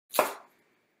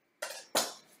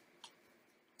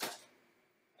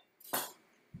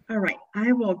All right,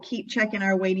 I will keep checking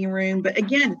our waiting room. But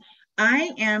again,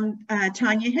 I am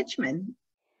Tanya Hitchman,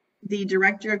 the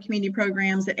Director of Community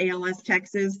Programs at ALS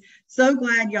Texas. So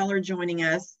glad y'all are joining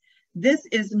us. This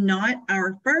is not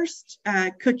our first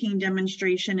cooking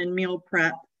demonstration and meal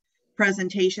prep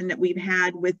presentation that we've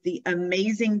had with the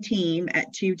amazing team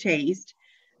at 2Taste.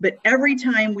 But every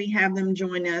time we have them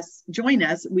join us,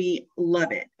 we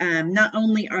love it. Not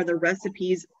only are the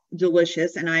recipes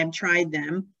delicious, and I have tried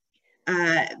them,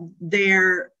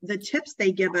 the tips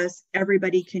they give us,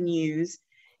 everybody can use.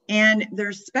 And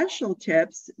there's special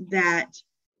tips that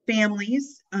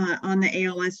families on the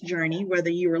ALS journey,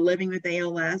 whether you are living with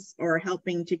ALS or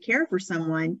helping to care for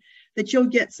someone, that you'll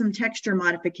get some texture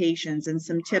modifications and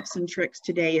some tips and tricks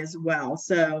today as well.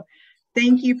 So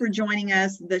thank you for joining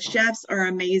us. The chefs are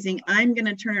amazing. I'm going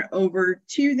to turn it over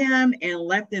to them and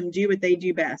let them do what they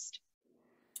do best.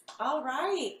 All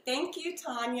right. Thank you,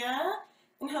 Tanya.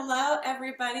 And hello,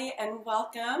 everybody, and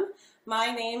welcome. My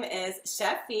name is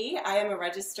Chef V. I am a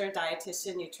registered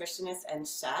dietitian, nutritionist, and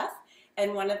chef,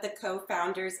 and one of the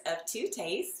co-founders of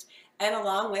 2Taste. And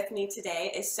along with me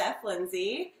today is Chef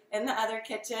Lindsay in the other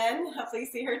kitchen. Hopefully you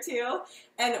see her too.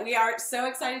 And we are so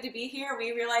excited to be here.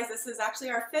 We realize this is actually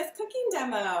our 5th cooking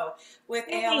demo with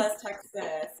ALS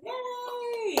Texas.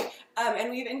 Yay! And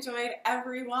we've enjoyed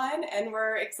everyone, and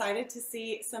we're excited to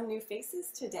see some new faces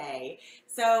today.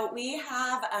 So we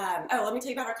have, let me tell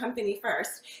you about our company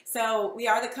first. So we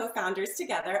are the co-founders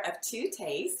together of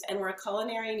 2Taste, and we're a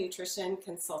culinary nutrition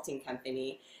consulting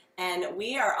company. And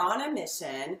we are on a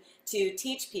mission to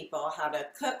teach people how to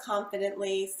cook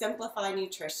confidently, simplify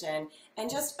nutrition, and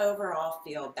just overall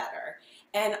feel better.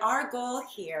 And our goal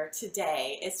here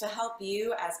today is to help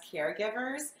you as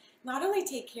caregivers not only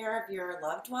take care of your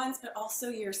loved ones, but also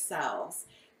yourselves,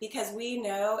 because we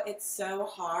know it's so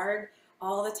hard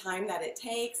all the time that it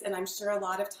takes. And I'm sure a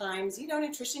lot of times,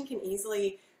 nutrition can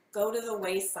easily go to the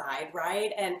wayside,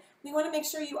 right? And we want to make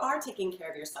sure you are taking care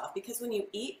of yourself, because when you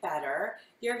eat better,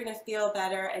 you're going to feel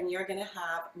better and you're going to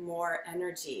have more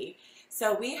energy.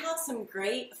 So we have some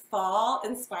great fall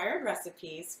inspired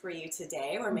recipes for you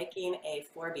today. We're making a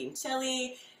 4-bean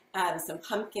chili, some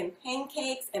pumpkin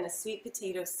pancakes, and a sweet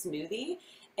potato smoothie.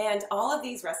 And all of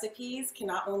these recipes can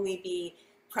not only be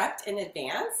prepped in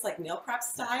advance, like meal prep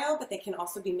style, but they can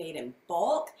also be made in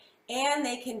bulk, and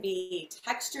they can be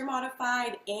texture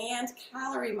modified and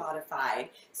calorie modified.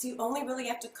 So you only really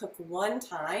have to cook one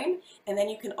time, and then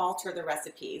you can alter the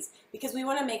recipes, because we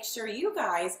want to make sure you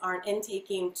guys aren't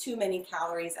intaking too many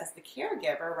calories as the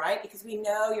caregiver, right? Because we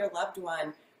know your loved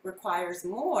one requires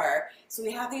more. So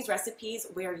we have these recipes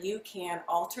where you can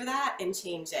alter that and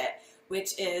change it,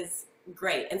 which is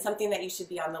great and something that you should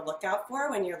be on the lookout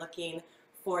for when you're looking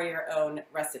for your own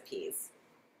recipes.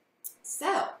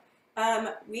 So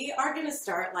we are going to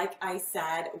start, like I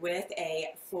said, with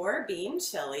a 4-bean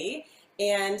chili,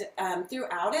 and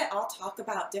throughout it I'll talk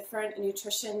about different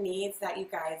nutrition needs that you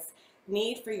guys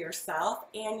need for yourself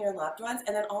and your loved ones,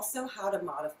 and then also how to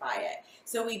modify it.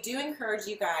 So we do encourage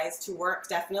you guys to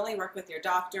definitely work with your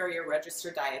doctor, your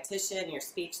registered dietitian, your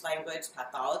speech language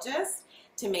pathologist,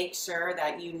 to make sure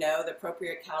that you know the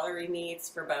appropriate calorie needs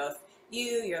for both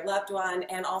you, your loved one,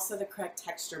 and also the correct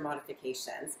texture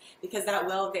modifications, because that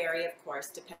will vary, of course,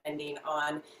 depending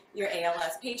on your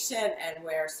ALS patient and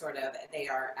where sort of they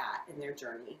are at in their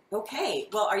journey. Okay,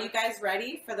 well, are you guys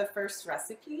ready for the first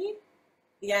recipe?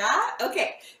 Yeah?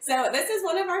 Okay, so this is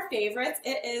one of our favorites.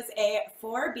 It is a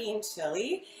 4-bean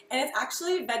chili, and it's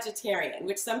actually vegetarian,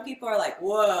 which some people are like,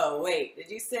 whoa, wait,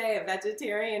 did you say a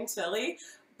vegetarian chili?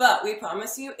 But we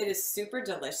promise you it is super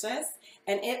delicious,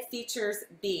 and it features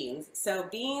beans. So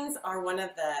beans are one of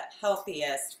the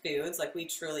healthiest foods, like we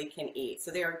truly can eat.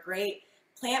 So they're a great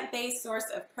plant-based source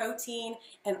of protein,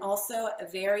 and also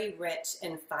very rich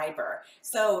in fiber.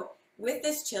 So with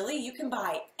this chili, you can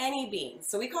buy any beans.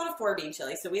 So we call it a 4-bean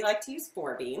chili, so we like to use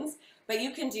 4 beans, but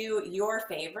you can do your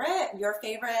favorite,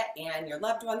 and your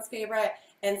loved one's favorite,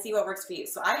 and see what works for you.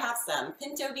 So I have some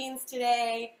pinto beans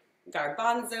today,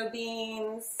 garbanzo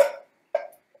beans,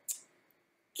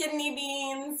 kidney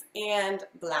beans, and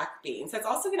black beans. So it's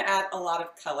also going to add a lot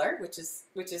of color, which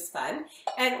is fun.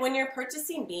 And when you're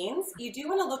purchasing beans, you do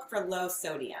want to look for low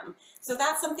sodium. So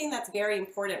that's something that's very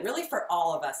important, really, for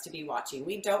all of us to be watching.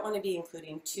 We don't want to be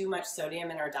including too much sodium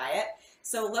in our diet,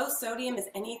 So low sodium is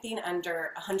anything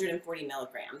under 140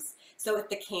 milligrams. So if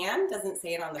the can doesn't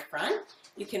say it on the front,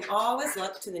 you can always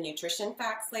look to the nutrition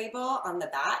facts label on the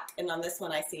back. And on this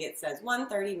one, I see it says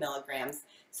 130 milligrams.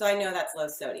 So I know that's low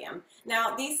sodium.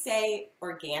 Now, these say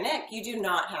organic. You do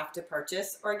not have to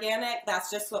purchase organic. That's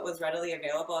just what was readily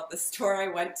available at the store I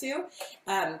went to.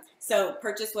 So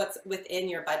purchase what's within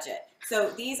your budget.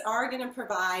 So these are going to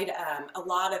provide a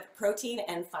lot of protein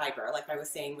and fiber, like I was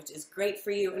saying, which is great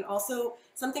for you. And also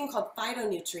something called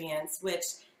phytonutrients, which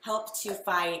help to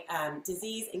fight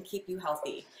disease and keep you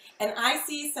healthy. And I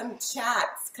see some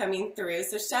chats coming through.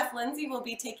 So Chef Lindsay will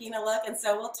be taking a look, and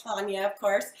so will Tanya, of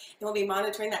course, and we'll be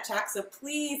monitoring that chat. So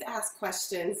please ask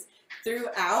questions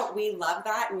throughout. We love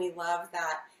that, and we love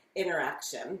that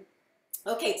interaction.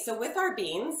 Okay, so with our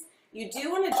beans, you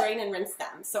do want to drain and rinse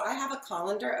them. So I have a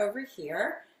colander over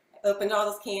here. I opened all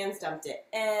those cans, dumped it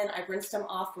in. I've rinsed them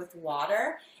off with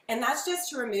water, and that's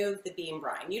just to remove the bean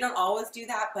brine. You don't always do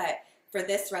that, but for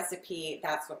this recipe,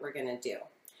 that's what we're going to do.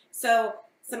 So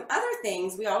some other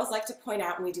things we always like to point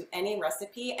out when we do any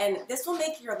recipe, and this will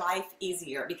make your life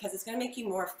easier because it's going to make you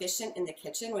more efficient in the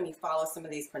kitchen when you follow some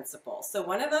of these principles. So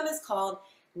one of them is called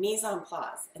mise en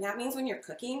place, and that means when you're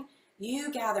cooking,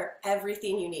 you gather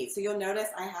everything you need. So you'll notice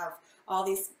I have all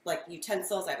these like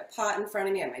utensils. I have a pot in front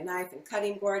of me, I have my knife and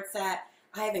cutting board set.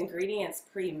 I have ingredients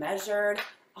pre-measured.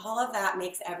 All of that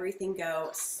makes everything go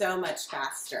so much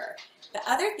faster. The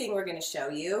other thing we're going to show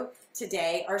you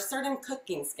today are certain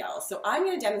cooking skills. So I'm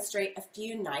going to demonstrate a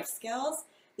few knife skills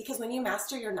because when you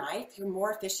master your knife, you're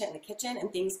more efficient in the kitchen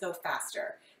and things go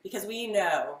faster. Because we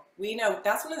know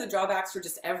that's one of the drawbacks for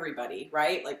just everybody,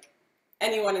 right? Like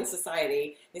anyone in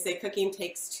society, they say cooking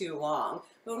takes too long.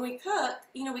 But when we cook,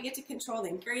 we get to control the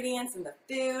ingredients and the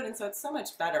food, and so it's so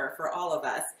much better for all of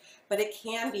us. But it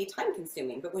can be time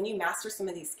consuming. But when you master some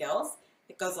of these skills,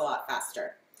 it goes a lot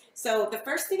faster. So the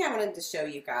first thing I wanted to show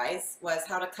you guys was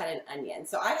how to cut an onion.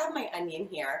 So I have my onion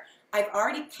here. I've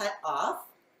already cut off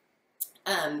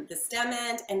the stem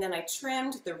end, and then I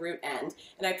trimmed the root end.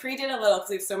 And I pre-did a little because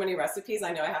we have so many recipes.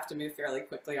 I know I have to move fairly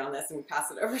quickly on this and pass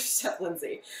it over to Chef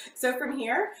Lindsay. So from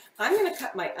here, I'm going to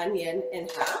cut my onion in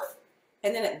half.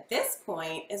 And then at this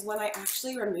point is when I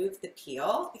actually remove the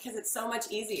peel because it's so much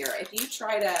easier. If you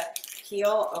try to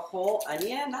peel a whole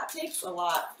onion, that's a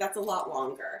lot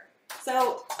longer.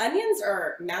 So onions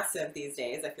are massive these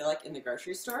days, I feel like, in the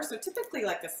grocery store. So typically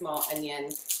like a small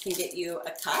onion can get you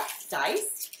a cup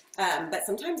diced, but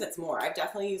sometimes it's more. I've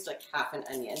definitely used like half an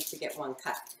onion to get one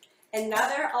cup.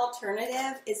 Another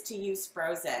alternative is to use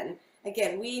frozen.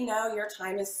 Again, we know your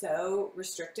time is so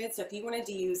restricted, so if you wanted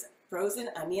to use frozen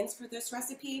onions for this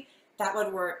recipe, that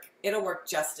would work. It'll work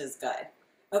just as good.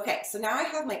 Okay, so now I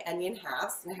have my onion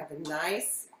halves and I have a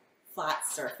nice flat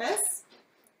surface.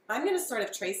 I'm going to sort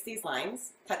of trace these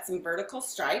lines, cut some vertical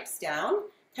stripes down,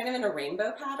 kind of in a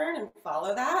rainbow pattern, and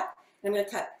follow that. And I'm going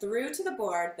to cut through to the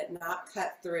board, but not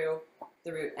cut through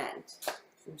the root end.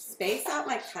 So space out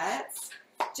my cuts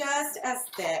just as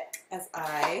thick as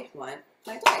I want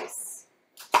my dice.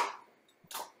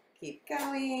 Keep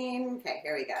going. Okay,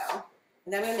 here we go.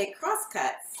 And then I'm going to make cross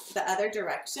cuts the other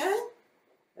direction.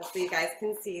 Hopefully you guys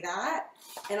can see that.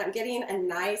 And I'm getting a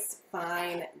nice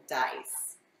fine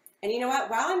dice. And you know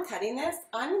what? While I'm cutting this,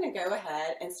 I'm going to go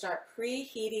ahead and start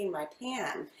preheating my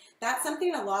pan. That's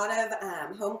something a lot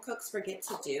of home cooks forget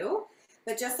to do.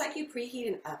 But just like you preheat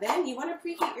an oven, you want to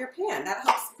preheat your pan. That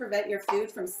helps prevent your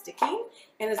food from sticking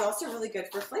and is also really good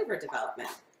for flavor development.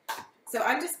 So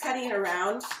I'm just cutting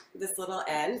around this little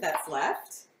end that's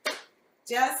left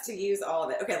just to use all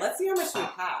of it. Okay, let's see how much we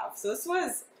have. So this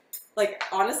was, like,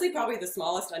 honestly, probably the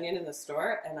smallest onion in the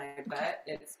store, and I bet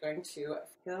it's going to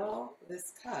fill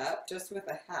this cup just with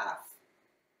a half.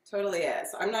 Totally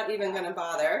is. So I'm not even going to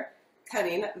bother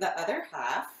cutting the other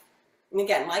half. And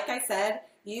again, like I said,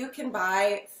 you can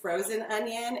buy frozen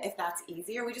onion if that's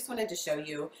easier. We just wanted to show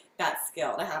you that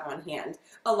skill to have on hand.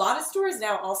 A lot of stores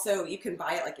now also, you can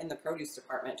buy it like in the produce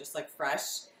department, just like fresh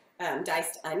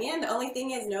diced onion. The only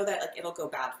thing is know that like it'll go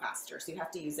bad faster, so you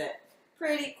have to use it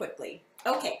pretty quickly.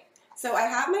 Okay, so I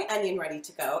have my onion ready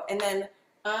to go, and then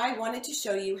I wanted to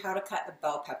show you how to cut a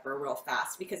bell pepper real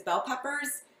fast, because bell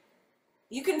peppers,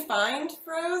 you can find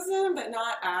frozen, but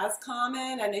not as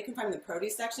common. I know you can find in the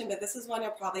produce section, but this is one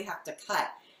you'll probably have to cut.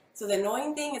 So the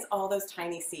annoying thing is all those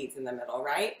tiny seeds in the middle,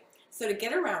 right? So to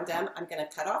get around them, I'm gonna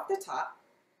cut off the top.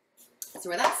 So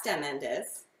where that stem end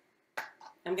is.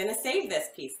 I'm gonna save this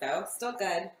piece though, still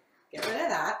good. Get rid of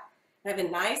that. I have a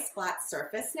nice flat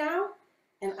surface now,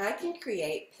 and I can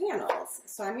create panels.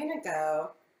 So I'm gonna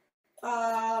go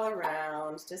all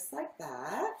around just like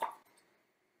that.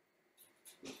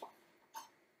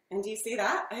 And do you see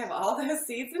that? I have all those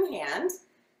seeds in hand.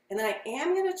 And then I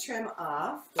am going to trim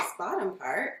off this bottom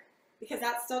part because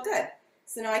that's still good.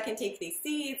 So now I can take these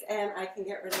seeds and I can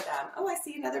get rid of them. Oh, I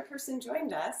see another person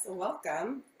joined us.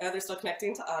 Welcome. Oh, they're still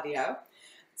connecting to audio.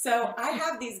 So I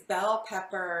have these bell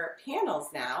pepper panels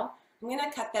now. I'm going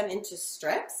to cut them into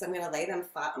strips. I'm going to lay them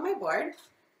flat on my board,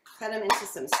 cut them into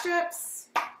some strips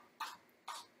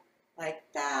like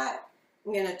that.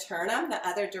 I'm going to turn them the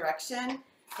other direction,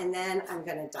 and then I'm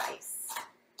going to dice.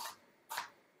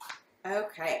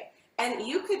 Okay, and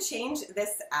you could change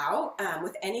this out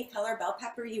with any color bell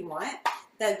pepper you want.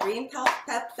 The green bell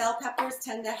peppers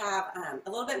tend to have a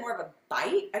little bit more of a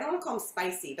bite. I don't want to call them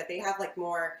spicy, but they have like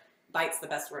more bite's the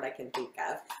best word I can think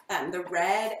of. The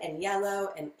red and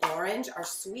yellow and orange are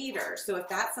sweeter. So if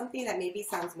that's something that maybe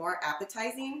sounds more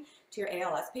appetizing to your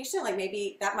ALS patient, like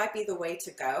maybe that might be the way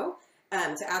to go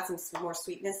to add some more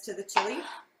sweetness to the chili.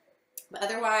 But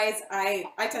otherwise, I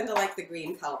tend to like the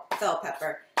green bell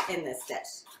pepper in this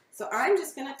dish. So I'm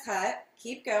just gonna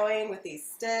keep going with these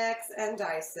sticks and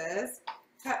dices,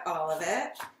 cut all of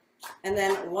it. And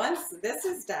then once this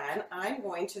is done, I'm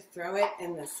going to throw it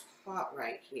in this pot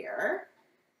right here.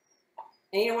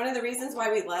 And you know, one of the reasons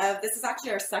why we love, this is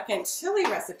actually our second chili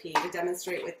recipe to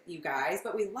demonstrate with you guys,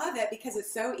 but we love it because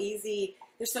it's so easy.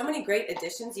 There's so many great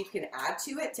additions you can add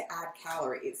to it to add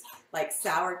calories, like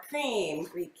sour cream,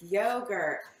 Greek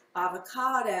yogurt,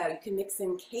 avocado, you can mix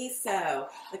in queso,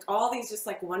 like all these just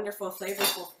like wonderful,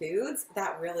 flavorful foods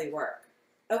that really work.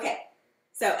 Okay,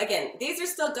 so again, these are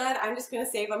still good. I'm just gonna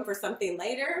save them for something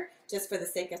later, just for the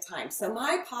sake of time. So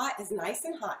my pot is nice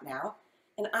and hot now,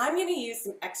 and I'm gonna use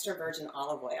some extra virgin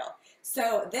olive oil.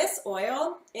 So this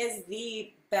oil is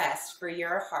the best for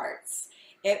your hearts.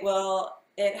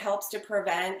 It helps to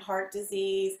prevent heart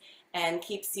disease and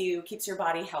keeps your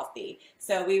body healthy.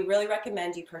 So we really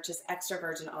recommend you purchase extra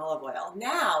virgin olive oil.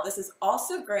 Now, this is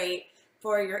also great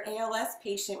for your ALS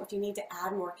patient if you need to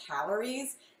add more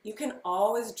calories. You can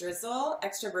always drizzle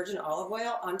extra virgin olive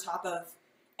oil on top of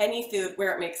any food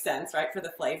where it makes sense, right, for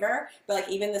the flavor. But like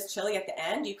even this chili at the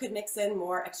end, you could mix in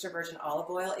more extra virgin olive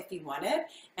oil if you wanted,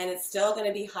 and it's still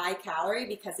gonna be high calorie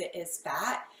because it is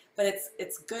fat, but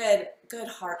it's good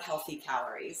heart healthy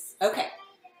calories. Okay,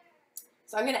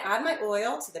 so I'm gonna add my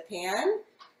oil to the pan,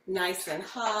 nice and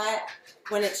hot.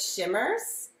 When it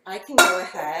shimmers, I can go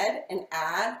ahead and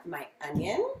add my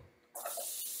onion.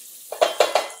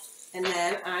 And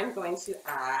then I'm going to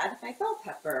add my bell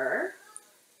pepper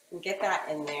and get that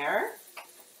in there.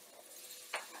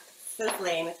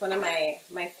 Sizzling, it's one of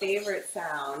my favorite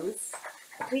sounds.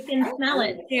 We can smell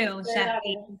it too,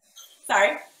 Chefy.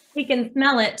 Sorry? We can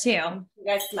smell it too. You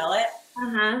guys smell it?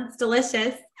 Uh-huh, it's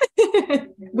delicious.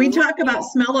 We talk about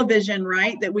smell-o-vision,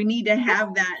 right? That we need to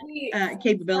have that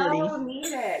capability. Oh, need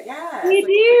it, yes.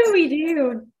 We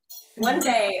do. One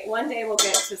day we'll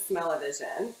get to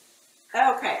smell-o-vision.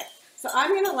 Okay, so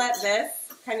I'm gonna let this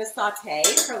kind of saute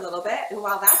for a little bit, and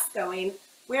while that's going,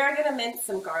 we're gonna mince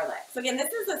some garlic. So again,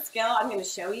 this is a skill I'm gonna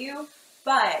show you,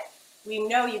 but we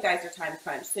know you guys are time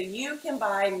crunched, so you can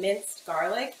buy minced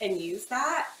garlic and use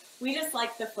that. We just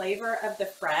like the flavor of the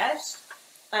fresh,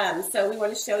 so we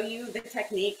want to show you the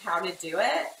technique, how to do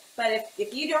it. But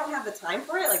if you don't have the time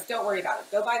for it, like don't worry about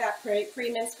it. Go buy that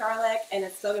pre-minced garlic, and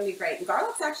it's still gonna be great. And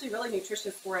garlic's actually really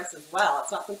nutritious for us as well.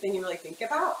 It's not something you really think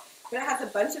about, but it has a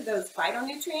bunch of those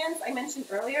phytonutrients I mentioned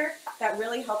earlier that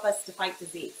really help us to fight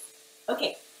disease.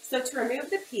 Okay, so to remove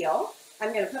the peel,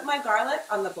 I'm gonna put my garlic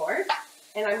on the board,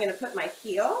 and I'm gonna put my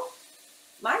heel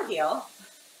of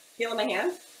my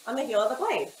hand, on the heel of the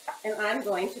blade, and I'm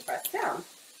going to press down.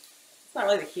 It's not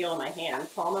really the heel of my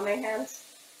hand, palm of my hand.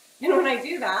 And when I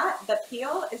do that, the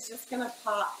peel is just gonna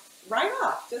pop right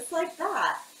off, just like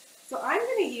that. So I'm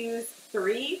gonna use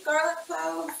 3 garlic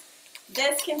cloves.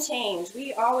 This can change.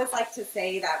 We always like to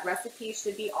say that recipes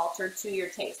should be altered to your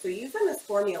taste. So use them as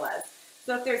formulas.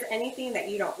 So if there's anything that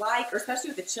you don't like, or especially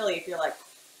with the chili, if you're like,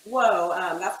 whoa,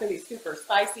 that's gonna be super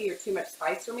spicy or too much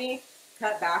spice for me,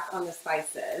 cut back on the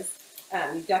spices.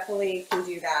 You definitely can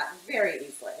do that very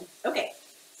easily. Okay,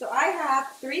 so I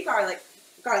have 3 garlic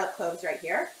cloves right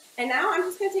here. And now I'm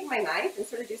just gonna take my knife and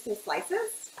sort of do some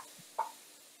slices.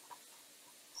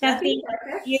 Chefy,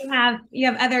 you have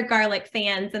other garlic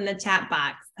fans in the chat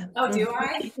box. Oh, do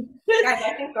I? Guys,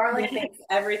 I think garlic makes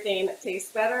everything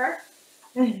taste better.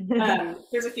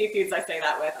 Here's a few foods I say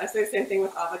that with. I say the same thing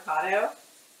with avocado,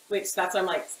 which that's why I'm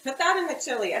like, put that in the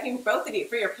chili. I mean, both of you,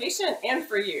 for your patient and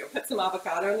for you. Put some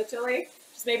avocado in the chili.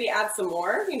 Just maybe add some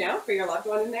more, you know, for your loved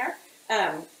one in there.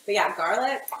 But yeah,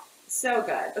 garlic, so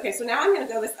good. Okay, so now I'm gonna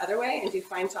go this other way and do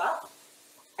fine chop.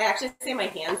 I actually say my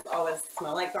hands always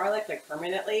smell like garlic, like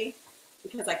permanently.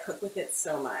 because I cook with it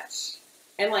so much.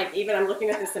 And like, even I'm looking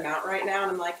at this amount right now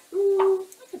and I'm like, I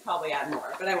could probably add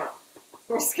more, but I won't.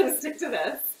 We're just gonna stick to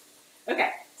this.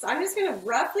 Okay, so I'm just gonna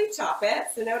roughly chop it.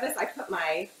 So notice I put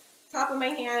my top of my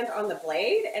hand on the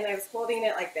blade and I was holding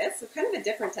it like this. So kind of a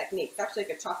different technique. It's actually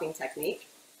like a chopping technique.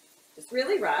 Just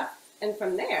really rough. And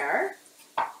from there,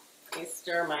 I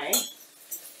stir my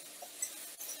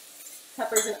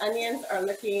peppers and onions are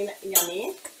looking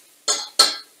yummy.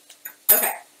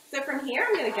 Okay, so from here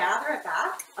I'm gonna gather it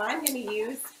back. I'm gonna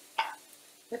use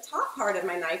the top part of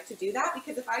my knife to do that,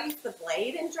 because if I use the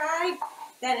blade and drag,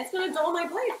 then it's gonna dull my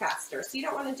blade faster, so you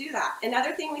don't wanna do that.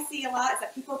 Another thing we see a lot is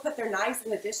that people put their knives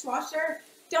in the dishwasher.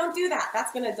 Don't do that,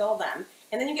 that's gonna dull them.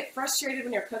 And then you get frustrated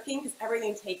when you're cooking because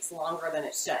everything takes longer than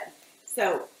it should.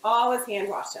 So always hand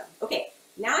wash them. Okay,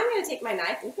 now I'm gonna take my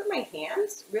knife and put my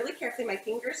hands really carefully, my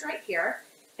fingers right here,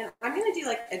 and I'm gonna do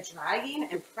like a dragging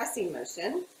and pressing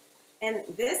motion. And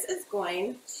this is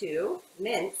going to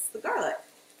mince the garlic.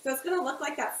 So it's gonna look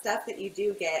like that stuff that you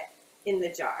do get in the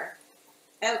jar.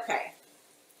 Okay,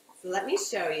 so let me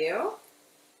show you,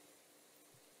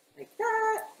 like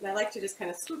that. And I like to just kind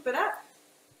of swoop it up,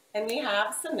 and we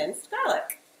have some minced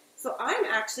garlic. So I'm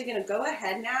actually gonna go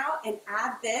ahead now and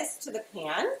add this to the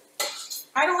pan.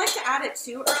 I don't like to add it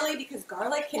too early because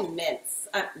garlic can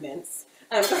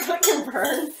garlic can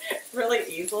burn really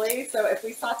easily. So if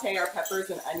we saute our peppers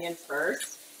and onions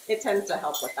first, it tends to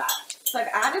help with that. So I've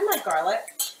added my garlic,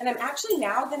 and I'm actually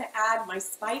now gonna add my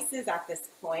spices at this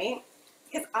point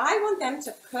because I want them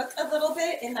to cook a little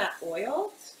bit in that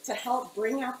oil to help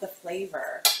bring out the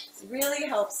flavor. It really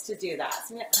helps to do that.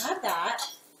 So I'm gonna add that.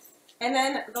 And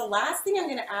then the last thing I'm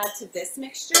gonna add to this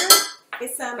mixture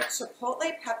is some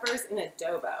chipotle peppers in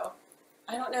adobo.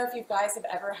 I don't know if you guys have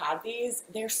ever had these.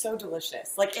 They're so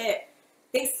delicious. Like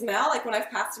they smell like, when I've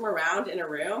passed them around in a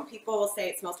room, people will say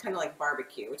it smells kind of like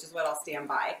barbecue, which is what I'll stand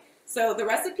by. So the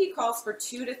recipe calls for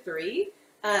 2 to 3.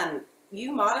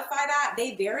 You modify that.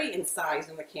 They vary in size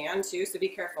in the can too, so be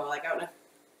careful. Like, I don't know,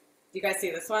 do you guys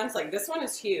see this one? It's like, this one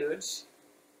is huge.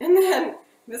 And then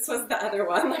this was the other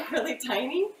one, like really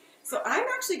tiny. So I'm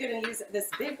actually gonna use this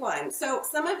big one. So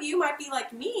some of you might be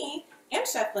like me and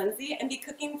Chef Lindsay and be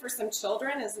cooking for some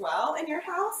children as well in your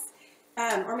house,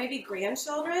 or maybe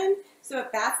grandchildren. So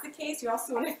if that's the case, you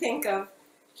also wanna think of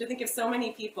so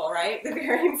many people, right? The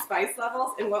varying spice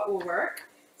levels and what will work.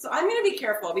 So I'm gonna be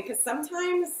careful because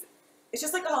sometimes it's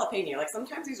just like a jalapeno. Like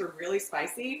sometimes these are really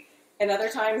spicy and other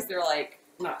times they're like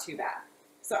not too bad.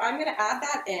 So I'm gonna add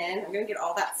that in. I'm gonna get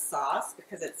all that sauce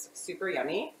because it's super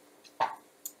yummy.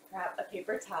 Grab a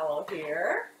paper towel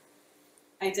here.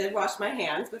 I did wash my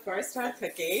hands before I started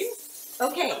cooking.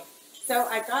 Okay, so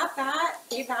I got that,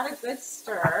 gave that a good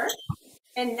stir.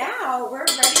 And now we're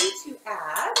ready to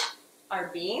add our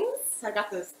beans. So I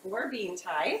got those 4 bean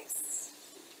types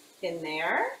in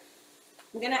there.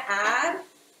 I'm gonna add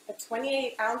a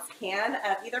 28-ounce can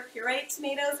of either pureed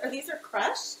tomatoes or these are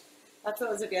crushed. That's what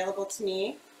was available to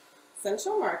me.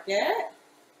 Central Market.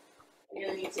 I'm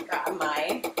gonna need to grab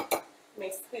my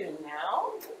spoon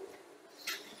now.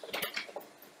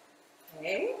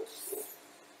 Okay,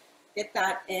 get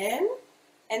that in.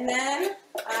 And then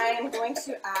I am going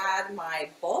to add my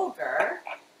bulgur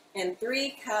and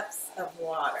 3 cups of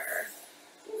water.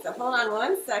 So hold on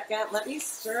one second. Let me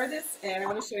stir this in. I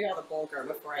want to show you all the bulgur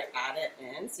before I add it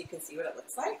in so you can see what it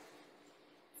looks like.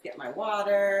 Get my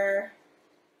water.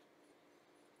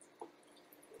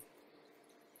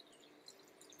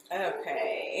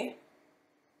 Okay.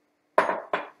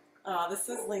 Oh, the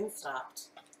sizzling stopped.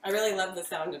 I really love the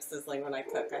sound of sizzling when I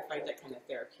cook. I find it kind of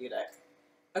therapeutic.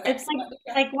 Okay. It's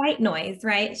like white noise,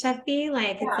 right, Chef B?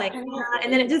 Like, Yeah, it's like, and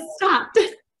and then it just stopped.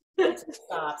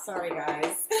 Stop. Sorry,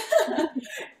 guys.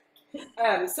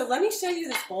 So let me show you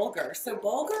this bulgur. So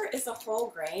bulgur is a whole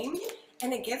grain,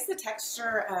 and it gives the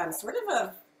texture sort of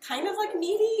a kind of like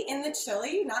meaty in the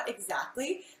chili, not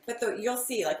exactly, but you'll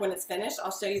see, like when it's finished,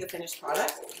 I'll show you the finished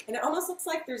product, and it almost looks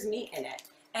like there's meat in it.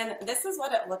 And this is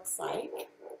what it looks like.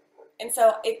 And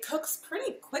so it cooks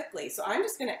pretty quickly. So I'm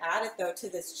just gonna add it though to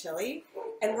this chili,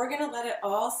 and we're gonna let it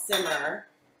all simmer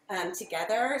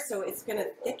together. So it's gonna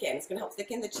thicken, it's gonna help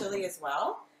thicken the chili as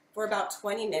well for about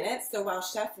 20 minutes. So while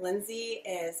Chef Lindsay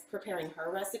is preparing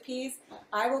her recipes,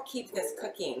 I will keep this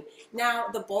cooking. Now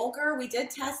the bulgur, we did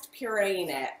test pureeing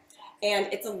it,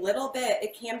 and it's a little bit,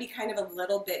 it can be kind of a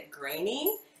little bit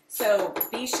grainy. So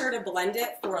be sure to blend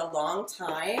it for a long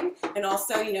time. And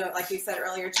also, you know, like we said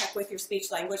earlier, check with your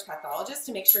speech language pathologist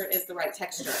to make sure it is the right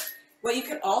texture. What you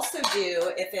could also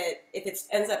do if it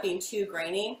ends up being too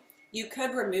grainy, you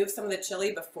could remove some of the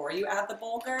chili before you add the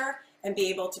bulgur and be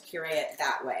able to puree it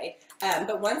that way.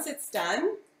 But once it's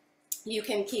done, You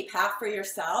can keep half for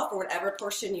yourself or whatever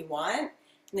portion you want. And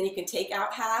then you can take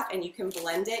out half and you can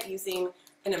blend it using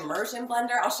an immersion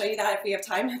blender. I'll show you that if we have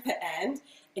time at the end.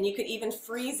 And you could even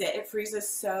freeze it. It freezes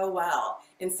so well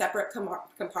in separate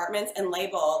compartments, and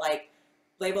label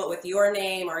it with your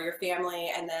name or your family,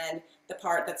 and then the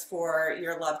part that's for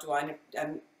your loved one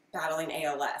battling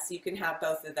ALS. You can have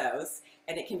both of those,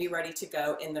 and it can be ready to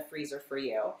go in the freezer for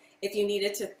you. If you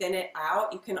needed to thin it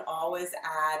out, you can always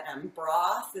add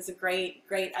broth is a great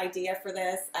idea for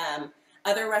this.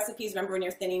 Other recipes, remember when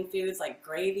you're thinning foods, like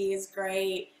gravy is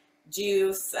great,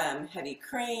 juice, heavy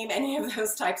cream, any of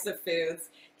those types of foods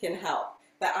can help.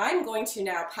 But I'm going to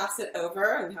now pass it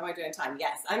over, and how am I doing time?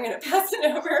 Yes, I'm going to pass it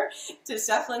over to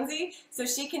Chef Lindsay so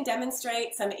she can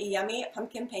demonstrate some yummy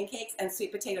pumpkin pancakes and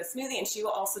sweet potato smoothie, and she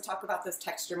will also talk about those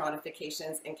texture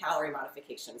modifications and calorie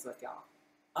modifications with y'all.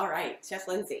 All right, Chef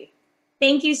Lindsay.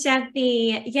 Thank you, Chef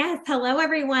B. Yes, hello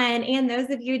everyone, and those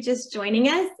of you just joining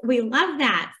us, we love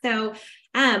that. So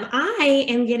I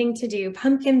am getting to do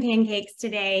pumpkin pancakes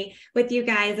today with you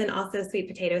guys, and also sweet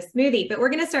potato smoothie, but we're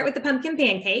going to start with the pumpkin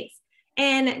pancakes.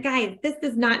 And guys, this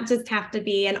does not just have to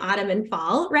be an autumn and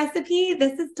fall recipe.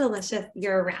 This is delicious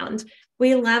year-round.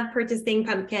 We love purchasing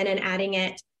pumpkin and adding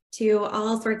it to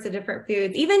all sorts of different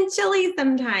foods, even chili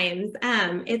sometimes.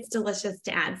 It's delicious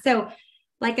to add. So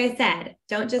like I said,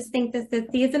 don't just think this is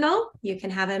seasonal. You can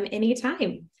have them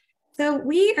anytime. So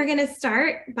we are going to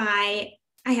start by,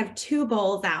 I have 2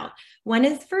 bowls out. One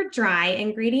is for dry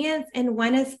ingredients and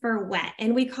one is for wet.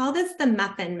 And we call this the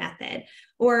muffin method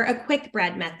or a quick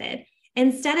bread method.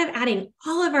 Instead of adding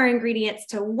all of our ingredients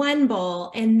to one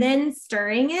bowl and then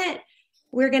stirring it,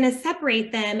 we're going to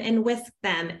separate them and whisk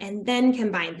them and then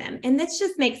combine them. And this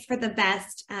just makes for the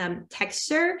best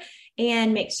texture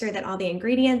and make sure that all the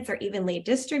ingredients are evenly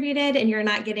distributed and you're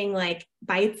not getting like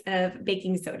bites of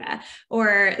baking soda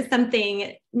or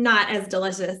something not as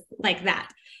delicious like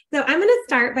that. So I'm going to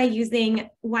start by using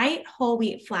white whole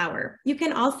wheat flour. You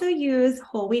can also use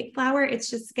whole wheat flour. It's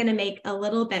just going to make a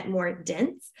little bit more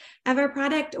dense of a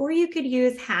product, or you could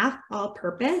use half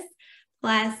all-purpose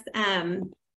plus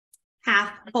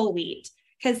half whole wheat,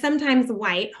 because sometimes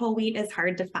white whole wheat is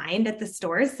hard to find at the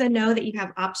stores. So know that you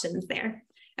have options there.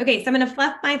 Okay, so I'm going to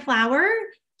fluff my flour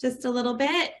just a little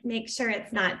bit, make sure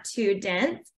it's not too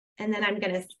dense. And then I'm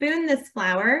going to spoon this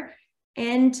flour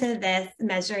into this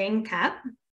measuring cup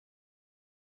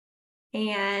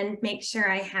and make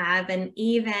sure I have an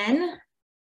even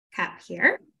cup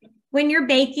here. When you're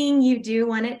baking, you do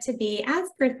want it to be as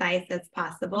precise as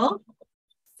possible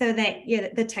so that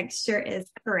the texture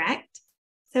is correct.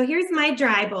 So here's my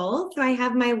dry bowl. So I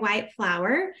have my white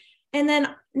flour. And then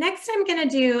next I'm going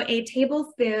to do a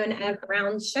tablespoon of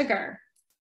brown sugar.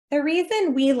 The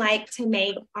reason we like to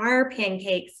make our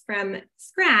pancakes from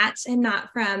scratch and not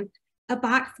from a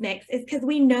box mix is because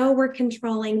we know we're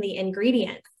controlling the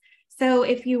ingredients. So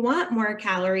if you want more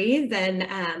calories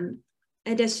and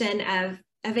addition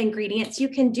of ingredients, you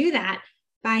can do that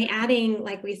by adding,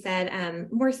 like we said,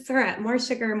 more syrup, more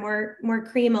sugar, more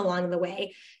cream along the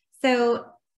way. So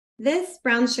this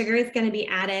brown sugar is going to be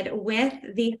added with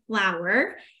the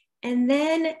flour. And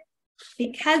then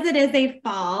because it is a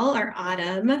fall or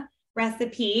autumn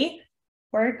recipe,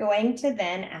 we're going to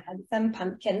then add some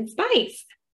pumpkin spice.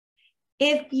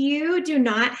 If you do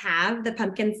not have the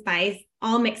pumpkin spice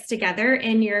all mixed together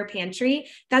in your pantry,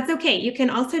 that's okay. You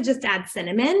can also just add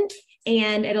cinnamon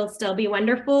and it'll still be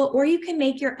wonderful. Or you can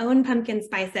make your own pumpkin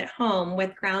spice at home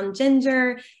with ground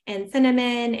ginger and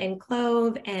cinnamon and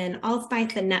clove and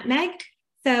allspice and nutmeg.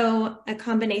 So a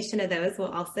combination of those will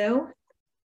also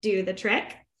do the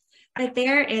trick. But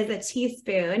there is a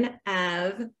teaspoon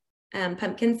of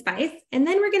pumpkin spice. And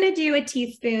then we're going to do a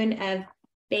teaspoon of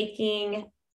baking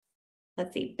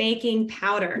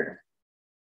powder.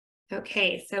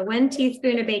 Okay, so 1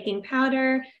 teaspoon of baking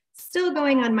powder, still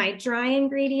going on my dry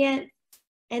ingredient,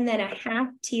 and then a ½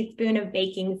 teaspoon of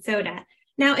baking soda.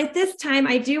 Now at this time,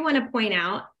 I do want to point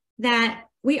out that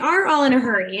we are all in a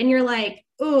hurry and you're like,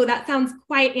 oh, that sounds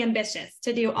quite ambitious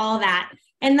to do all that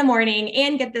in the morning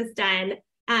and get this done.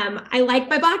 I like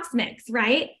my box mix,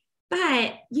 right?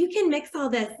 But you can mix all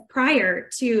this prior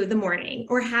to the morning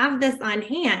or have this on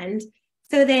hand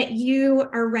so that you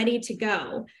are ready to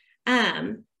go.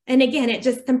 And again, it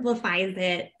just simplifies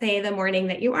it, say the morning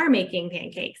that you are making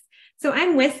pancakes. So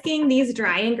I'm whisking these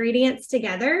dry ingredients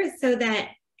together so that,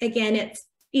 again, it's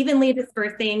evenly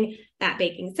dispersing that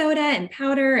baking soda and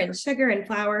powder and sugar and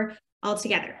flour all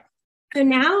together. So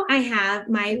now I have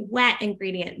my wet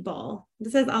ingredient bowl.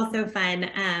 This is also fun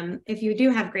if you do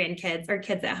have grandkids or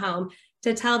kids at home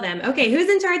to tell them, okay, who's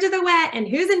in charge of the wet and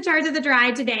who's in charge of the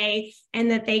dry today, and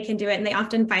that they can do it. And they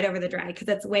often fight over the dry because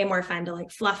it's way more fun to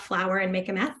like fluff flour and make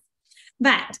a mess.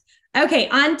 But okay,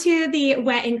 on to the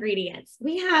wet ingredients.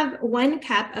 We have 1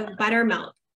 cup of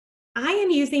buttermilk. I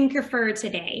am using kefir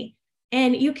today,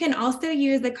 and you can also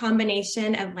use a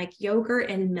combination of like yogurt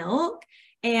and milk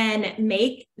and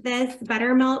make this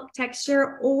buttermilk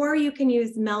texture, or you can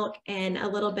use milk and a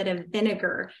little bit of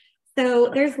vinegar. So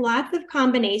there's lots of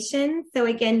combinations. So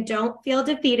again, don't feel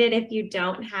defeated if you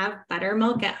don't have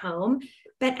buttermilk at home,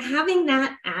 but having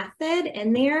that acid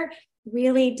in there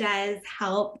really does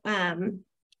help,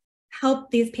 help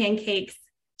these pancakes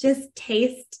just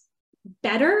taste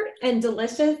better and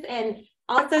delicious. And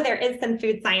also there is some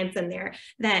food science in there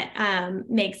that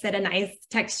makes it a nice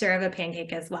texture of a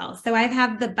pancake as well. So I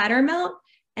have the buttermilk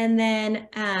and then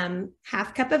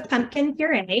 1/2 cup of pumpkin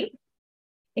puree.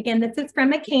 Again, this is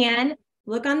from a can.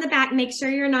 Look on the back, make sure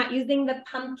you're not using the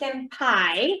pumpkin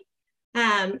pie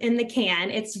in the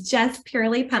can. It's just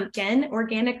purely pumpkin,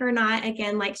 organic or not.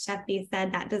 Again, like Chef B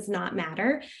said, that does not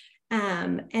matter.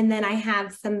 And then I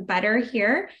have some butter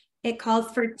here. It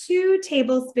calls for 2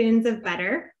 tablespoons of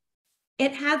butter.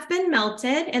 It has been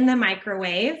melted in the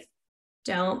microwave.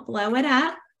 Don't blow it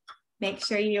up. Make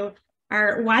sure you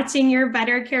are watching your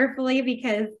butter carefully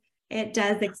because it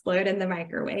does explode in the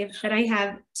microwave. But I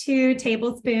have 2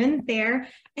 tablespoons there.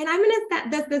 And I'm gonna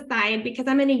set this aside because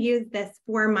I'm gonna use this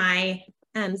for my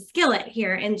skillet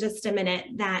here in just a minute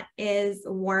that is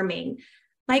warming.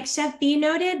 Like Chef B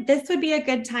noted, this would be a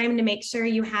good time to make sure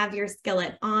you have your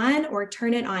skillet on or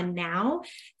turn it on now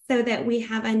so that we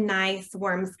have a nice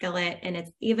warm skillet and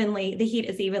the heat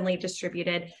is evenly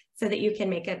distributed so that you can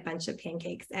make a bunch of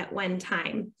pancakes at one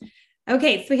time.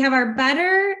 Okay, so we have our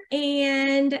butter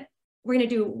and we're gonna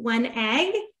do 1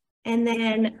 egg. And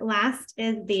then last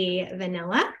is the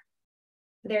vanilla.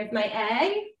 There's my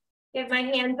egg. Give my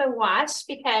hands a wash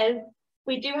because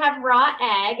we do have raw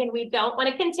egg and we don't want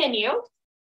to continue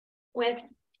with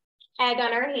egg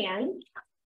on our hands.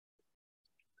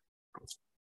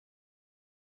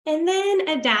 And then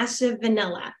a dash of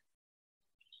vanilla.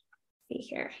 See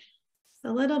here,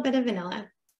 a little bit of vanilla.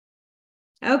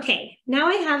 Okay, now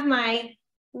I have my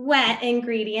wet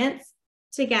ingredients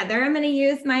together. I'm going to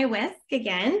use my whisk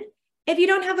again. If you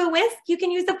don't have a whisk, you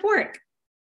can use a fork.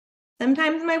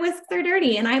 Sometimes my whisks are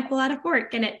dirty and I pull out a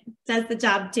fork and it does the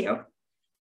job too.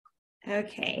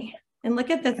 Okay, and look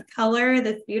at this color,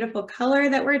 this beautiful color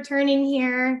that we're turning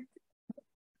here.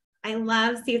 I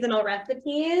love seasonal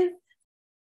recipes.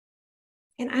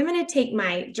 And I'm going to take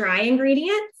my dry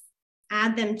ingredients,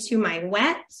 add them to my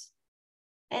wet,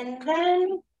 and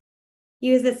then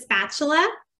use a spatula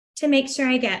to make sure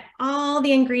I get all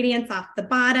the ingredients off the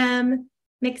bottom,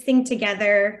 mixing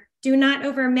together. Do not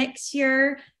overmix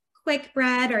your quick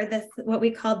bread or this, what we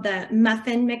call the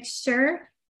muffin mixture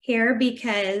here,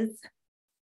 because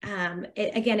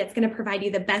again, it's going to provide you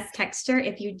the best texture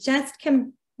if you just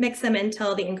can mix them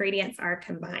until the ingredients are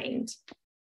combined.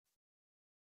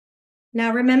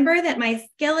 Now remember that my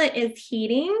skillet is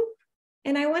heating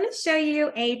and I want to show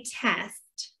you a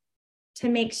test to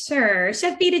make sure.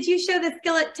 Chef B, did you show the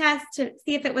skillet test to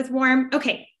see if it was warm?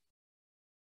 Okay.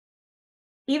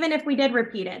 Even if we did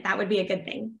repeat it, that would be a good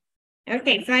thing.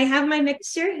 Okay, so I have my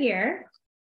mixture here.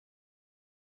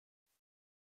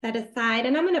 Set aside,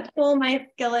 and I'm going to pull my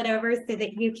skillet over so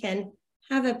that you can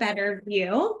have a better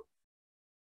view.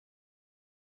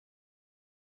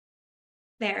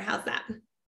 There, how's that?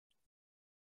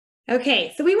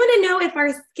 Okay, so we want to know if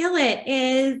our skillet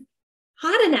is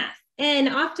hot enough. And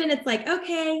often it's like,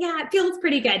 okay, yeah, it feels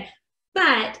pretty good.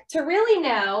 But to really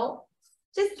know,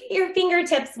 just get your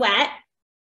fingertips wet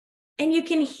and you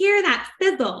can hear that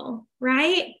sizzle,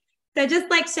 right? So just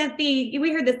like Chef B,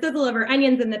 we heard the sizzle of our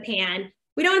onions in the pan.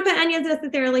 We don't want to put onions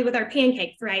necessarily with our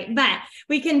pancakes, right? But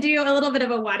we can do a little bit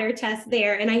of a water test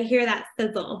there and I hear that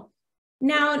sizzle.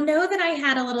 Now know that I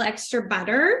had a little extra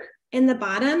butter in the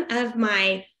bottom of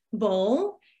my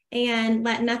bowl and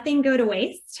let nothing go to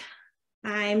waste.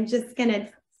 I'm just gonna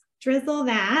drizzle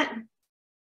that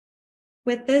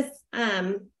with this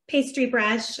pastry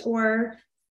brush, or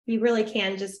you really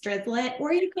can just drizzle it,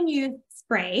 or you can use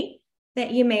spray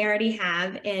that you may already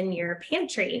have in your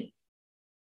pantry.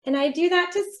 And I do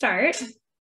that to start.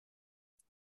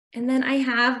 And then I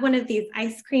have one of these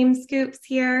ice cream scoops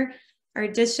here, or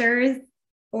dishers,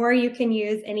 or you can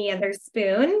use any other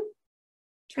spoon,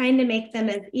 trying to make them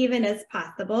as even as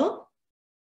possible.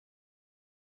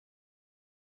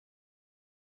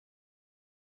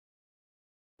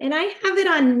 And I have it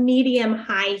on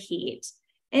medium-high heat.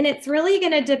 And it's really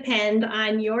going to depend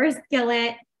on your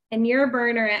skillet and your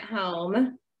burner at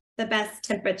home. the best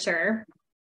temperature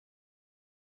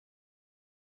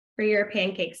for your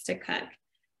pancakes to cook.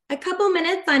 A couple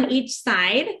minutes on each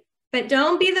side, but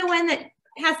don't be the one that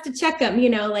has to check them, you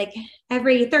know, like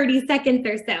every 30 seconds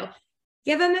or so.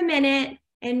 Give them a minute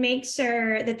and make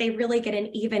sure that they really get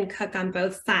an even cook on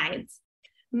both sides.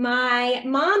 My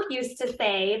mom used to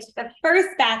say the first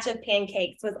batch of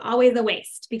pancakes was always a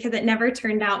waste because it never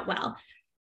turned out well.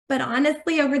 But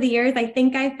honestly, over the years, I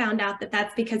think I found out that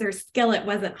that's because her skillet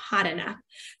wasn't hot enough.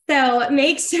 So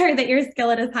make sure that your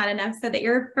skillet is hot enough so that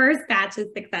your first batch is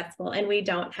successful and we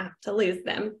don't have to lose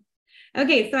them.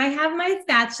 Okay, so I have my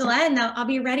spatula and I'll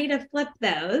be ready to flip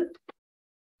those.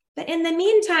 But in the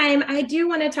meantime, I do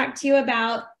want to talk to you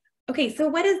about, okay, so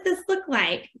what does this look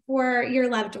like for your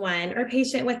loved one or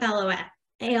patient with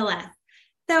ALS?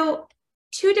 So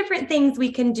 2 different things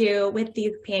we can do with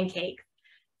these pancakes.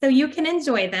 So you can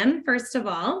enjoy them, first of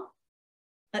all.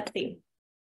 Let's see.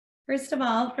 First of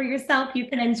all, for yourself, you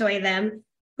can enjoy them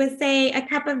with, say, a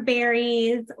cup of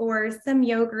berries or some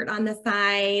yogurt on the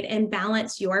side and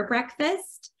balance your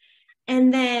breakfast.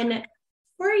 And then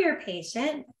for your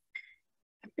patient,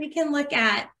 we can look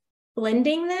at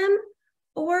blending them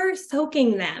or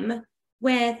soaking them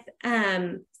with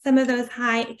some of those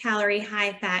high-calorie,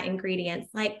 high-fat ingredients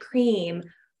like cream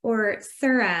or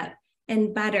syrup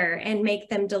and butter and make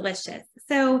them delicious.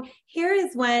 So here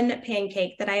is one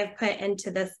pancake that I have put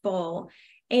into this bowl.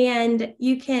 And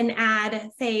you can add,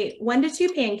 say, 1 to 2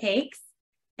 pancakes.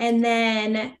 And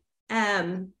then,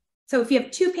 so if you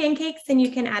have 2 pancakes, then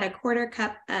you can add a 1/4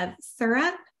 cup of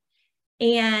syrup.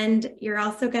 And you're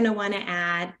also going to want to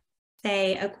add,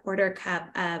 say, a 1/4 cup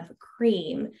of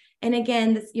cream. And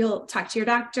again, you'll talk to your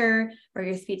doctor or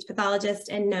your speech pathologist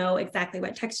and know exactly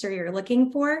what texture you're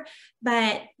looking for,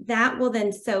 but that will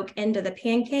then soak into the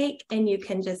pancake and you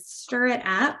can just stir it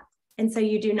up. And so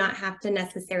you do not have to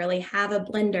necessarily have a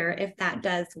blender if that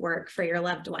does work for your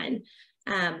loved one.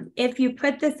 If you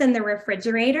put this in the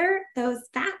refrigerator, those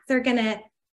fats are going to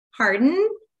harden.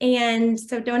 And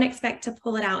so don't expect to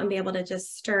pull it out and be able to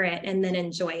just stir it and then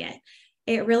enjoy it.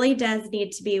 It really does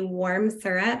need to be warm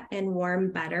syrup and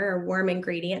warm butter or warm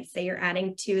ingredients that you're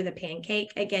adding to the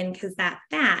pancake, again, because that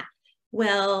fat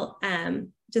will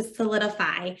just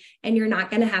solidify and you're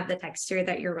not going to have the texture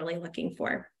that you're really looking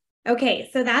for. Okay,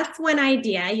 so that's one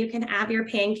idea. You can have your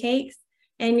pancakes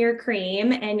and your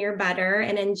cream and your butter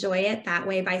and enjoy it that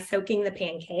way by soaking the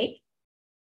pancake.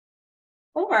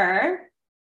 Or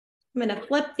I'm going to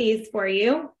flip these for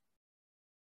you.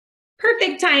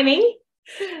 Perfect timing.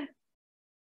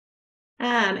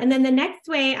 And then the next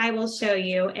way I will show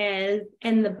you is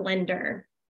in the blender.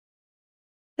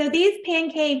 So these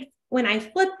pancakes, when I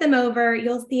flip them over,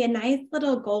 you'll see a nice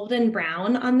little golden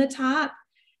brown on the top.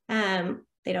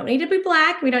 They don't need to be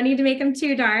black. We don't need to make them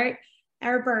too dark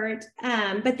or burnt,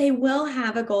 but they will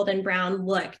have a golden brown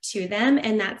look to them.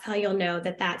 And that's how you'll know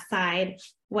that that side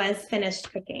was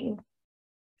finished cooking.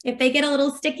 If they get a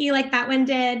little sticky like that one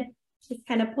did, just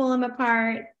kind of pull them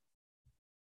apart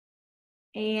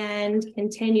and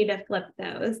continue to flip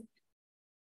those.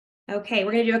 Okay,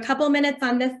 we're going to do a couple minutes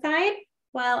on this side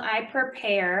while I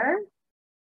prepare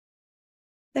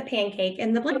the pancake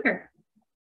in the blender.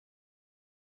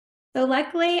 So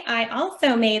luckily, I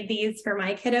also made these for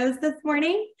my kiddos this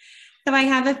morning. So I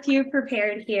have a few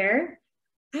prepared here.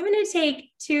 I'm going to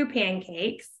take 2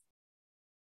 pancakes.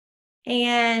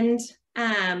 And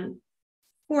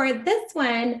for this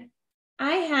one,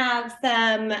 I have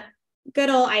some good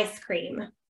old ice cream.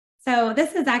 So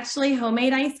this is actually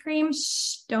homemade ice cream.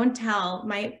 Shh, don't tell.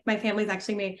 My family's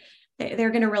actually made, they're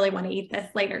going to really want to eat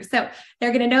this later. So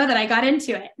they're going to know that I got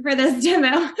into it for this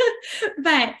demo.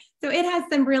 But so it has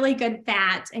some really good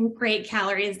fat and great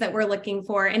calories that we're looking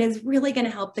for and is really going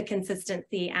to help the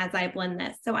consistency as I blend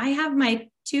this. So I have my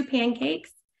 2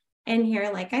 pancakes in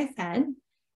here, like I said,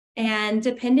 and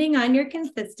depending on your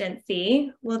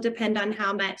consistency will depend on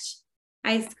how much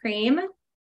ice cream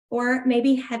or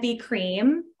maybe heavy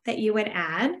cream that you would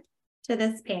add to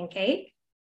this pancake.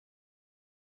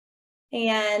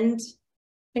 And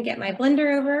I'm gonna get my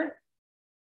blender over.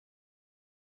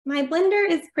 My blender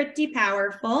is pretty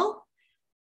powerful,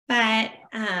 but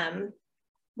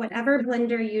whatever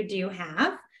blender you do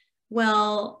have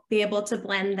will be able to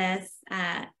blend this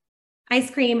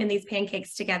ice cream and these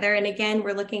pancakes together. And again,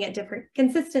 we're looking at different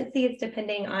consistencies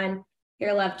depending on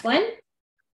your loved one.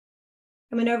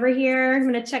 Coming over here, I'm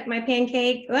gonna check my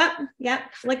pancake. Oh,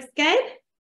 yep, looks good.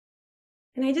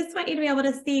 And I just want you to be able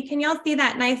to see, can y'all see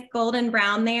that nice golden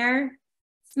brown there?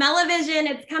 Smell-o-vision,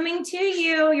 it's coming to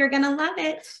you. You're gonna love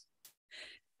it.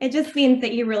 It just means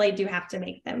that you really do have to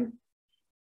make them.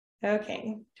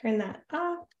 Okay, turn that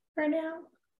off for now.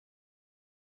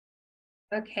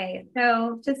 Okay,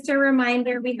 so just a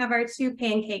reminder, we have our 2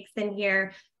 pancakes in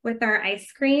here with our ice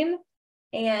cream,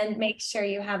 and make sure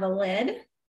you have a lid.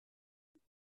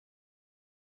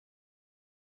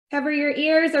 Cover your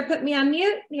ears or put me on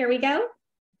mute. Here we go.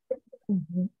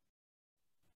 Mm-hmm.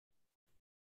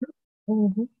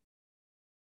 Mm-hmm.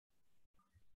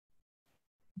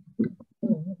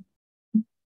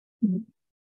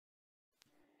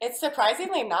 It's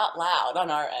surprisingly not loud on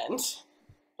our end,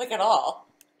 like at all.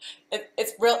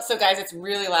 It's real. So guys, it's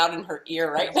really loud in her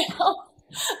ear right now,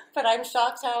 but I'm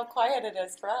shocked how quiet it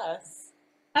is for us.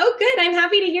 Oh, good. I'm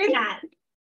happy to hear that.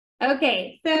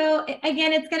 Okay, so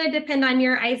again, it's going to depend on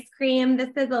your ice cream.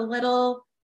 This is a little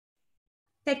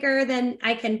thicker than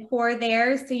I can pour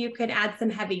there, so you could add some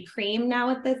heavy cream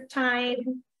now at this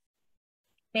time.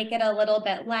 Make it a little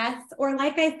bit less, or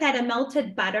like I said, a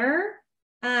melted butter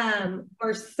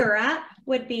or syrup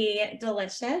would be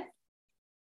delicious.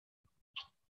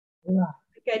 Yeah.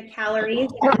 Good calories.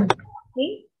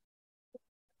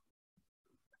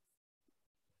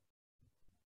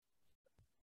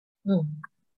 Mm.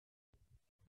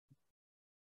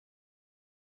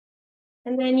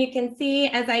 And then you can see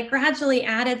as I gradually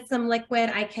added some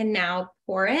liquid, I can now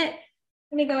pour it.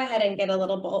 Let me go ahead and get a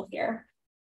little bowl here.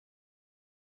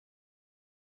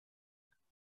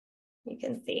 You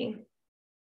can see.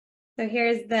 So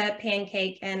here's the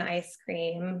pancake and ice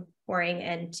cream pouring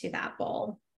into that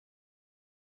bowl.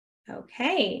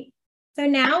 Okay, so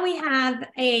now we have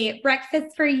a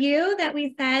breakfast for you that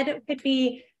we said could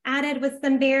be added with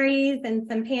some berries and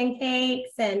some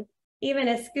pancakes and even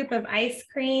a scoop of ice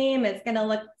cream. It's going to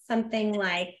look something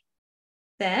like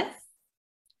this.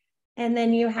 And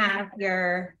then you have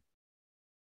your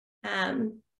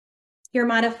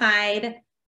modified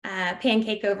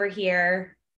pancake over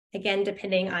here, again,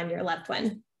 depending on your loved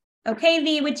one. Okay,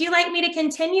 V, would you like me to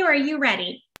continue or are you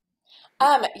ready?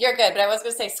 You're good, but I was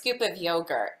going to say scoop of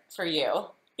yogurt for you.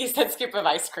 You said scoop of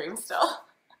ice cream still.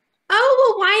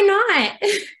 Oh, well, why not?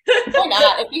 Why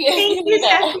not? If you Thank need you,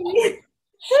 it.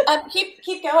 Stephanie.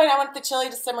 Keep going. I want the chili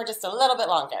to simmer just a little bit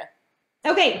longer.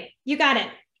 Okay, you got it.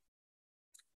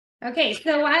 Okay,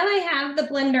 so while I have the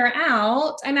blender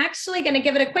out, I'm actually going to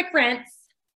give it a quick rinse.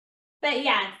 But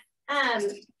yes,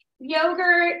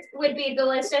 yogurt would be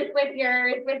delicious with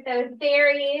yours, with those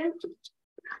berries,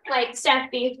 like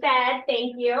Steffi said.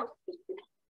 Thank you.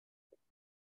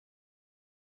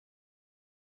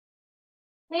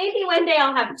 Maybe one day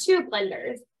I'll have 2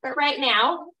 blenders, but right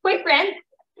now, quick rinse.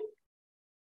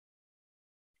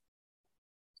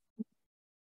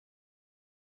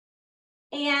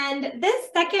 And this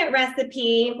second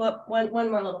recipe, one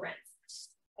more little rinse.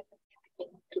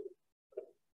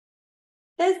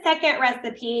 This second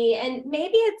recipe, and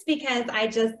maybe it's because I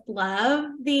just love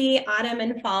the autumn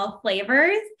and fall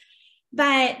flavors,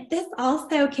 but this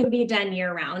also can be done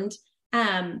year round.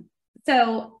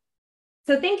 So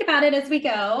think about it as we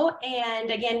go.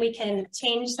 And again, we can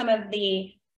change some of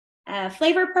the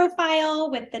flavor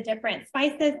profile with the different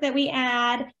spices that we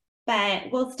add, but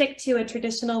we'll stick to a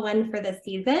traditional one for this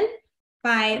season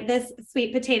by this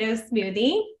sweet potato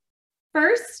smoothie.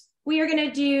 First, we are going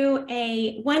to do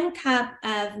a 1 cup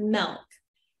of milk,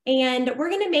 and we're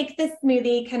going to make this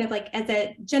smoothie kind of like as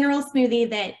a general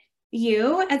smoothie that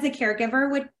you as a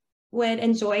caregiver would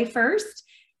enjoy first.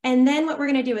 And then what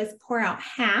we're going to do is pour out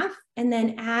half and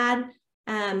then add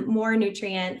more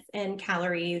nutrients and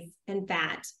calories and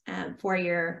fat for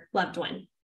your loved one.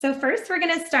 So first we're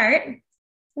going to start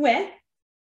with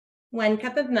 1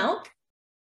 cup of milk.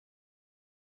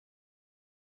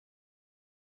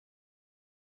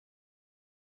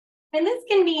 And this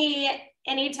can be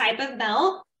any type of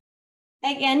milk,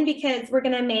 again, because we're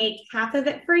going to make half of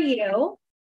it for you.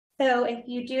 So if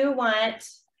you do want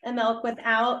a milk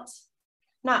without,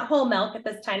 not whole milk at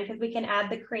this time, because we can add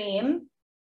the cream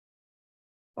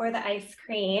or the ice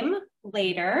cream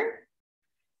later.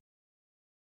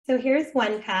 So here's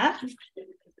 1 cup.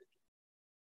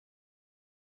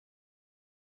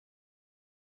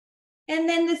 And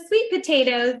then the sweet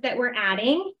potatoes that we're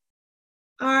adding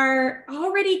are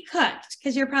already cooked,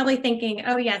 because you're probably thinking,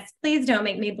 oh yes, please don't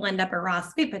make me blend up a raw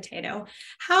sweet potato.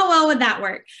 How well would that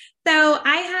work? So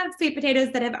I have sweet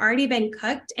potatoes that have already been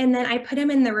cooked, and then I put them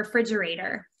in the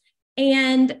refrigerator.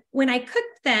 And when I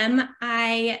cooked them,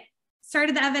 I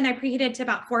started the oven, I preheated to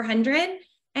about 400,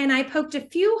 and I poked a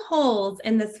few holes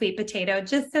in the sweet potato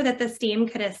just so that the steam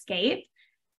could escape,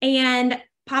 and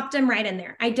popped them right in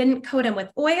there. I didn't coat them with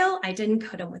oil. I didn't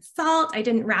coat them with salt. I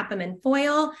didn't wrap them in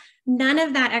foil. None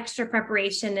of that extra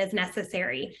preparation is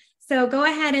necessary. So go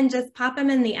ahead and just pop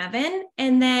them in the oven.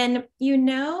 And then you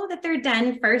know that they're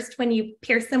done first when you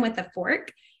pierce them with a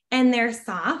fork and they're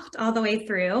soft all the way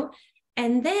through.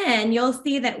 And then you'll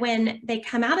see that when they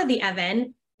come out of the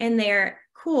oven and they're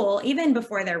cool, even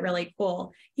before they're really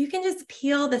cool, you can just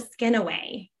peel the skin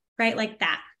away, right? Like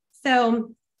that.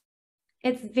 So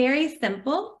it's very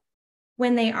simple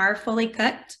when they are fully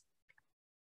cooked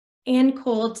and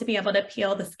cooled to be able to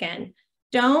peel the skin.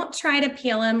 Don't try to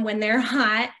peel them when they're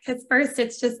hot, because first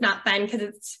it's just not fun because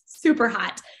it's super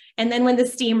hot. And then when the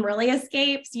steam really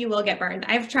escapes, you will get burned.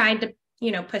 I've tried to,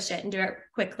 push it and do it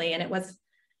quickly, and it was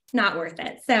not worth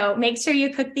it. So make sure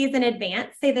you cook these in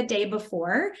advance, say the day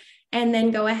before, and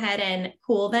then go ahead and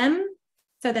cool them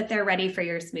so that they're ready for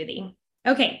your smoothie.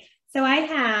 Okay, so I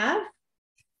have,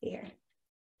 here,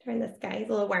 turn this guy, he's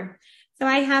a little warm. So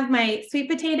I have my sweet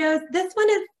potatoes. This one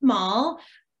is small.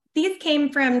 These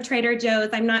came from Trader Joe's.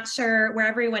 I'm not sure where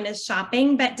everyone is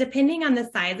shopping, but depending on the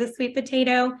size of sweet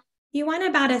potato, you want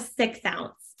about a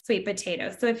 6-ounce sweet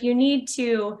potato. So if you need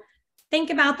to think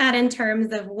about that in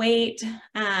terms of weight,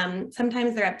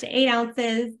 sometimes they're up to 8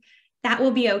 ounces. That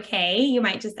will be okay. You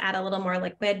might just add a little more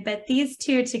liquid, but these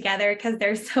two together, because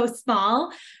they're so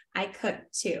small, I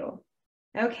cooked 2.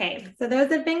 Okay, so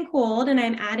those have been cooled and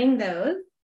I'm adding those.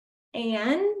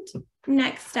 And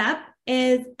next up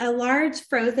is a large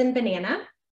frozen banana.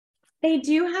 They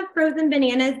do have frozen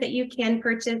bananas that you can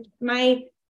purchase. My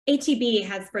H-E-B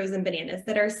has frozen bananas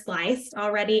that are sliced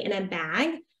already in a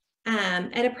bag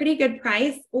at a pretty good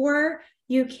price, or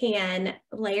you can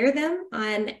layer them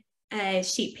on a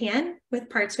sheet pan with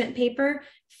parchment paper,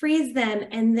 freeze them,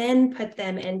 and then put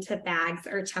them into bags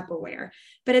or Tupperware.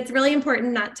 But it's really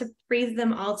important not to freeze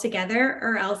them all together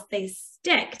or else they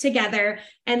stick together.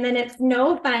 And then it's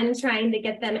no fun trying to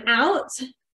get them out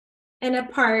and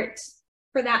apart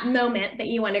for that moment that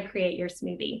you want to create your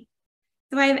smoothie.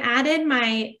 So I've added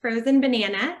my frozen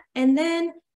banana, and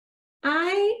then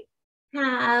I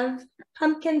have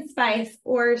pumpkin spice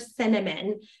or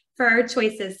cinnamon for our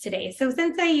choices today. So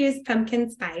since I used pumpkin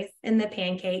spice in the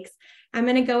pancakes, I'm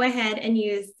going to go ahead and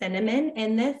use cinnamon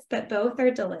in this, but both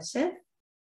are delicious.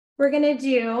 We're going to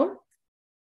do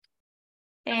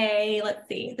let's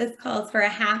see, this calls for a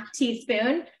 1/2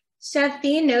 teaspoon. Chef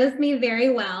B knows me very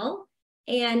well,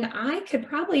 and I could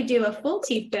probably do a full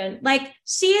teaspoon. Like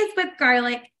she is with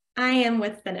garlic, I am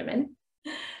with cinnamon.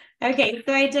 Okay,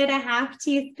 so I did a 1/2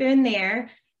 teaspoon there,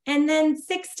 and then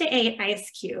 6 to 8 ice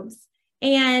cubes.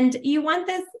 And you want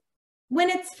this when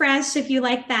it's fresh, if you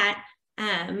like that,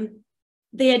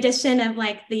 the addition of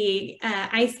like the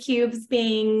ice cubes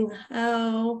being,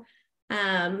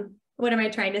 what am I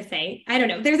trying to say? I don't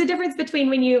know. There's a difference between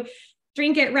when you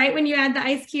drink it right when you add the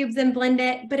ice cubes and blend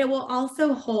it, but it will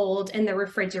also hold in the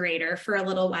refrigerator for a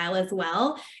little while as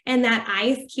well. And that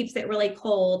ice keeps it really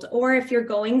cold. Or if you're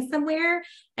going somewhere,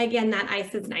 again, that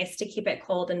ice is nice to keep it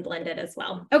cold and blend it as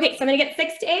well. Okay, so I'm gonna get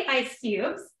 6 to 8 ice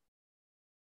cubes.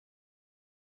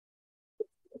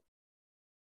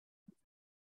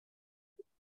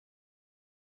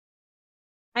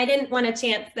 I didn't want to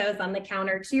chance those on the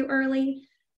counter too early,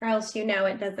 or else it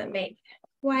doesn't make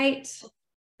quite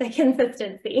the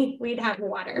consistency. We'd have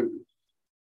water.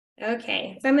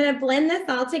 Okay, so I'm going to blend this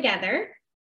all together.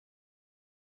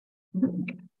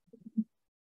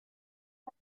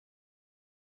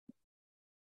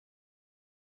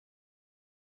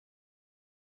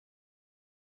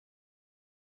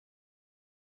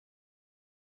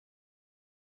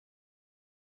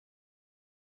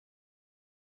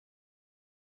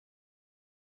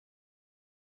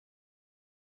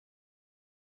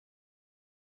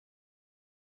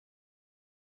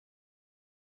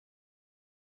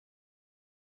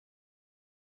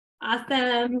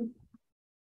 Awesome.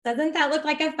 Doesn't that look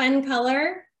like a fun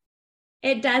color?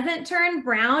 It doesn't turn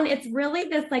brown. It's really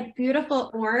this like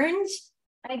beautiful orange.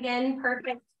 Again,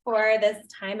 perfect for this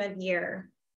time of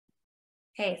year.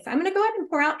 Okay, so I'm gonna go ahead and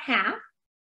pour out 1/2.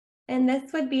 And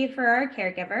this would be for our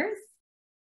caregivers.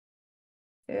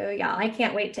 So y'all, I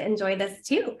can't wait to enjoy this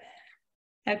too.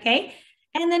 Okay,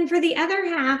 and then for the other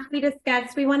 1/2, we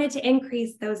discussed we wanted to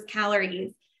increase those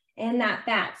calories and that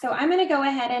fat. So I'm gonna go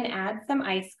ahead and add some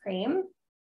ice cream.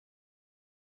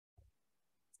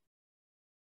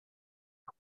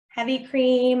 Heavy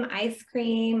cream, ice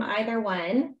cream, either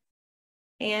one.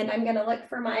 And I'm gonna look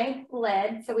for my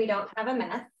lid so we don't have a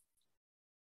mess.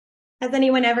 Has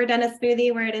anyone ever done a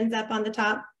smoothie where it ends up on the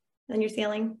top on your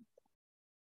ceiling?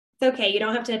 It's okay, you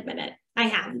don't have to admit it. I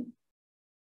have.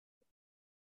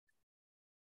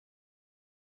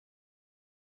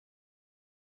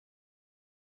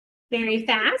 Very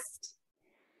fast.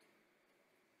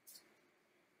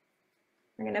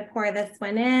 We're gonna pour this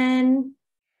one in.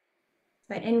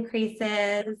 So it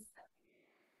increases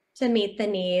to meet the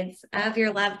needs of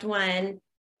your loved one.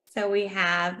 So we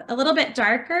have a little bit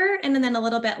darker and then a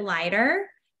little bit lighter,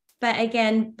 but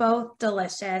again, both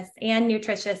delicious and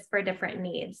nutritious for different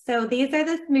needs. So these are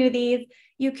the smoothies.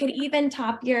 You could even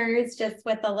top yours just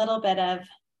with a little bit of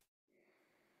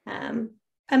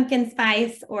pumpkin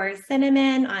spice or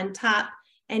cinnamon on top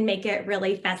and make it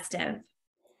really festive.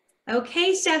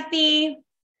 Okay, Sheffy,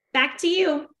 back to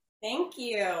you. Thank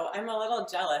you. I'm a little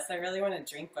jealous. I really want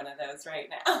to drink one of those right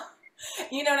now.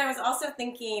 You know, and I was also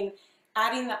thinking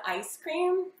adding the ice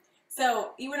cream.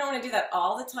 So you wouldn't want to do that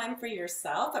all the time for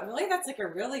yourself, but really that's like a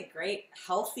really great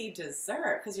healthy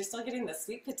dessert because you're still getting the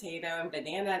sweet potato and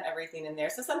banana and everything in there.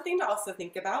 So something to also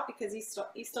think about because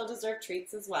you still deserve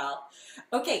treats as well.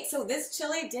 Okay, so this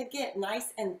chili did get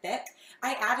nice and thick.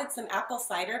 I added some apple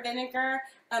cider vinegar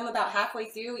about halfway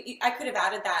through. I could have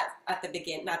added that at the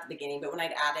beginning, not the beginning, but when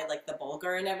I'd added like the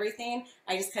bulgur and everything,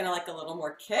 I just kind of like a little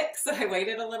more kick, so I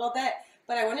waited a little bit.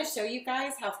 But I want to show you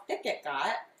guys how thick it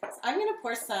got. So I'm going to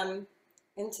pour some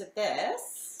into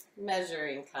this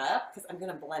measuring cup because I'm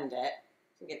going to blend it.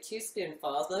 So get 2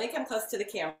 spoonfuls. Let me come close to the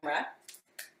camera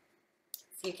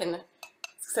so you can.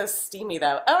 It's so steamy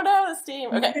though. Oh no, the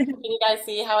steam. Okay, can you guys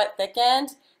see how it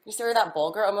thickened? You see where that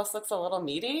bulgur almost looks a little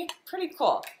meaty? Pretty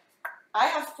cool. I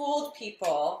have fooled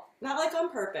people, not like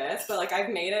on purpose, but like I've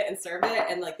made it and served it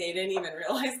and like they didn't even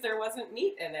realize there wasn't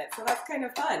meat in it. So that's kind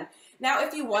of fun. Now,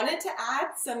 if you wanted to add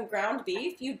some ground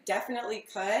beef, you definitely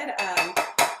could.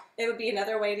 It would be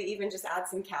another way to even just add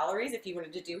some calories. If you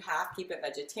wanted to do half, keep it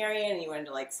vegetarian, and you wanted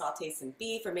to like saute some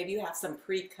beef, or maybe you have some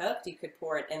pre-cooked, you could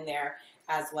pour it in there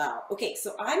as well. Okay,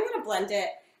 so I'm gonna blend it.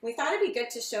 We thought it'd be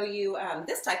good to show you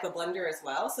this type of blender as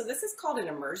well. So this is called an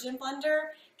immersion blender.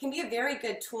 It can be a very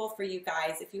good tool for you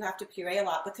guys if you have to puree a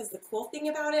lot, because the cool thing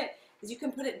about it is you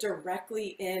can put it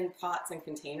directly in pots and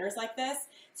containers like this.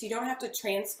 So you don't have to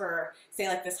transfer, say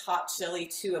like this hot chili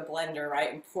to a blender,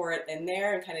 right? And pour it in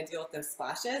there and kind of deal with those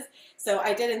splashes. So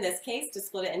I did in this case to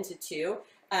split it into 2.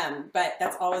 But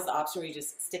that's always the option where you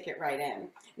just stick it right in.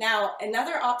 Now,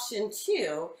 another option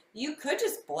too, you could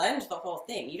just blend the whole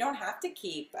thing. You don't have to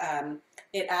keep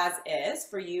it as is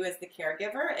for you as the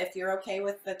caregiver. If you're okay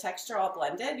with the texture all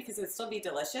blended, because it would still be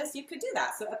delicious, you could do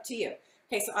that. So up to you.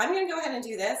 Okay, so I'm gonna go ahead and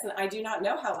do this, and I do not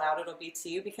know how loud it'll be to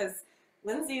you because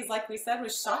Lindsay's, like we said,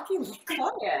 was shockingly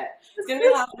quiet. It's gonna be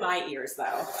loud in my ears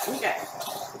though. Okay.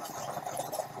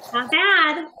 Not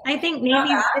bad. I think maybe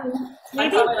I'm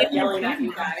probably like yelling at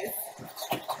you guys.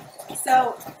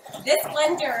 So this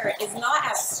blender is not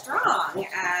as strong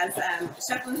as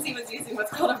Chef Lindsay was using what's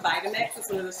called a Vitamix. It's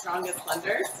one of the strongest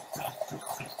blenders.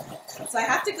 So I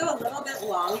have to go a little bit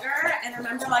longer. And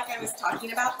remember, like I was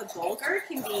talking about, the bulgur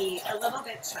can be a little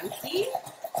bit chunky.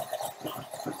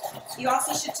 You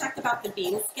also should check about the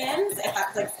bean skins. If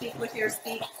that's like, speak with your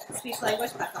speech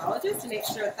language pathologist to make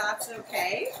sure that that's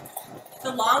okay.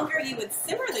 The longer you would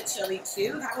simmer the chili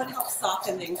too, that would help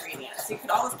soften the ingredients. You could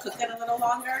always cook it a little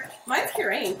longer. Mine's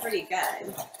pureeing pretty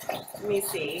good. Let me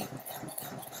see.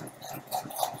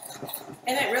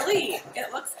 And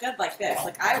it looks good like this.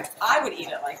 Like I would eat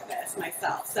it like this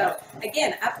myself. So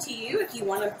again, up to you if you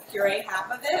want to puree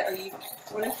half of it or you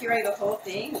want to puree the whole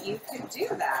thing, you could do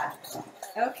that.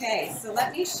 Okay, so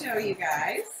let me show you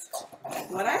guys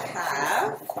what I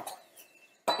have.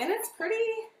 And it's pretty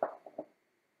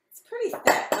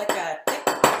thick, like a thick,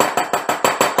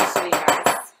 I'll show you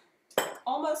guys.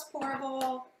 Almost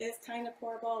pourable, is kind of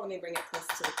pourable. Let me bring it close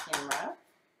to the camera.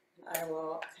 I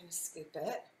will kind of scoop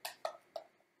it.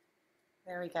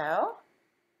 There we go.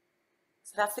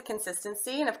 So that's the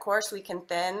consistency, and of course we can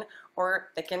thin or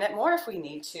thicken it more if we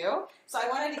need to. So I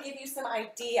wanted to give you some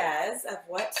ideas of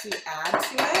what to add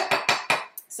to it.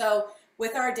 So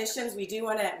with our additions, we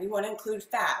want to include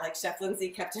fat, like Chef Lindsay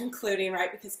kept including,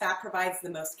 right? Because fat provides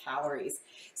the most calories.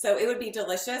 So it would be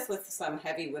delicious with some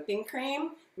heavy whipping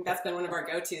cream. I think that's been one of our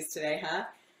go-tos today, huh?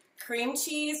 Cream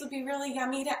cheese would be really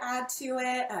yummy to add to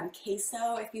it.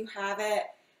 Queso, if you have it.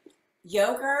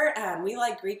 Yogurt, we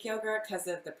like Greek yogurt because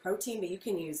of the protein, but you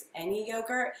can use any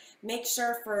yogurt. Make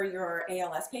sure for your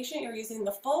ALS patient you're using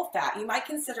the full fat. You might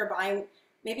consider buying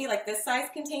maybe like this size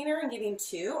container and getting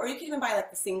 2, or you can even buy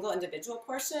like the single individual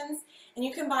portions, and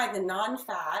you can buy the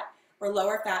non-fat or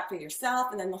lower fat for yourself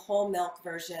and then the whole milk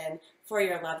version for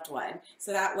your loved one.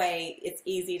 So that way it's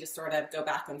easy to sort of go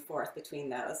back and forth between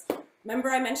those.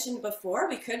 Remember I mentioned before,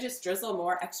 we could just drizzle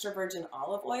more extra virgin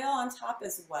olive oil on top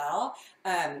as well.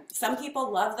 Some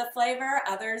people love the flavor,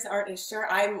 others aren't as sure.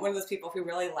 I'm one of those people who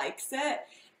really likes it.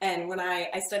 And when I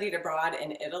studied abroad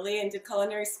in Italy and did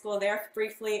culinary school there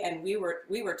briefly, and we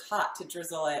were taught to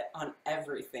drizzle it on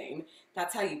everything.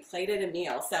 That's how you plated a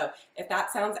meal. So if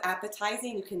that sounds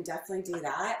appetizing, you can definitely do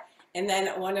that. And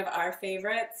then one of our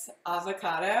favorites,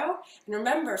 avocado. And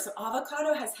remember, so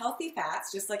avocado has healthy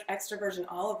fats, just like extra virgin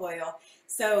olive oil.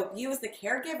 So you as the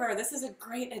caregiver, this is a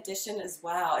great addition as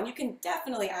well. And you can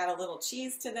definitely add a little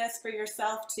cheese to this for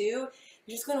yourself too.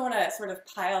 You're just going to want to sort of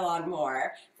pile on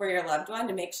more for your loved one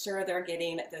to make sure they're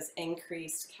getting those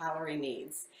increased calorie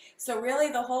needs. So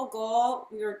really the whole goal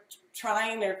we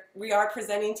are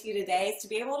presenting to you today is to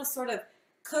be able to sort of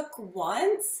cook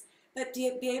once, but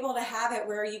to be able to have it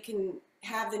where you can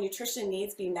have the nutrition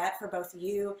needs be met for both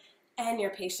you and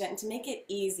your patient, and to make it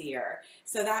easier.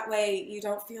 So that way you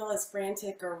don't feel as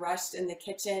frantic or rushed in the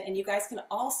kitchen, and you guys can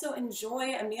also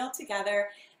enjoy a meal together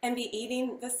and be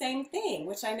eating the same thing,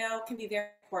 which I know can be very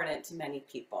important to many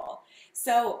people.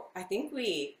 So I think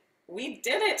we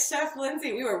did it, Chef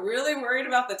Lindsay. We were really worried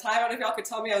about the time. I don't know if y'all could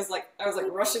tell me I was like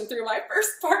rushing through my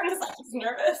first part because I was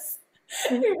nervous.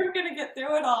 We were going to get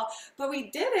through it all, but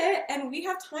we did it, and we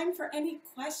have time for any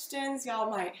questions y'all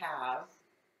might have.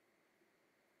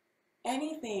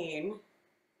 Anything.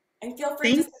 And feel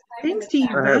free to type in the Thanks to you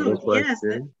chat. I have a both. Yes,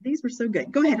 question. these were so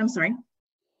good. Go ahead. I'm sorry.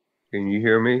 Can you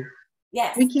hear me?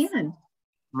 Yes. We can.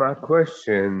 My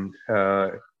question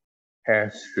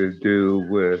has to do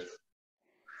with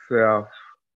self-care.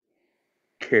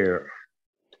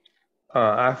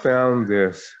 I found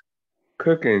this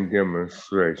cooking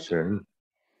demonstration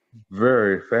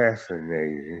very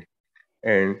fascinating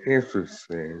and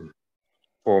interesting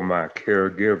for my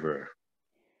caregiver,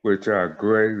 which I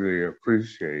greatly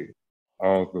appreciate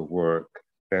all the work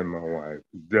that my wife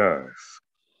does.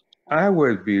 I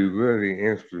would be really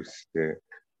interested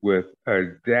with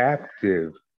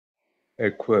adaptive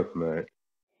equipment,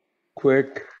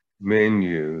 quick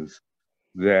menus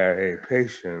that a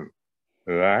patient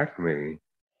like me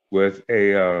with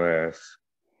ALS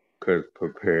could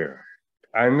prepare.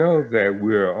 I know that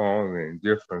we're all in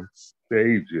different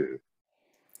stages,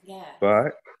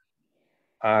 but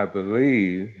I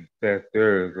believe that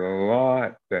there's a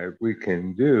lot that we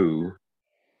can do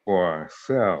for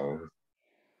ourselves,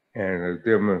 and a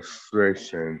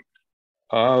demonstration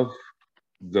of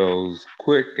those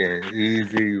quick and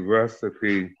easy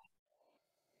recipes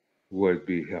would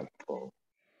be helpful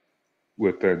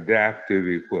with adaptive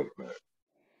equipment.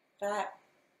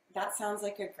 That sounds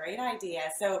like a great idea.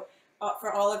 So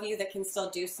for all of you that can still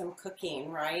do some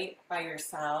cooking, right, by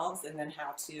yourselves, and then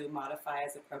how to modify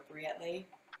as appropriately.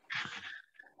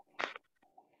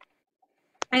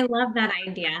 I love that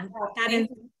idea.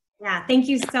 Thank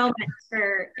you so much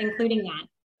for including that.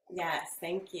 Yes,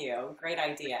 thank you. Great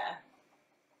idea.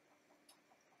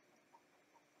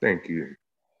 Thank you.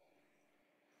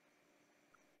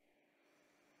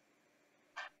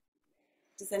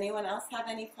 Does anyone else have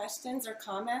any questions or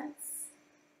comments?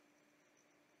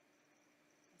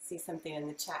 I see something in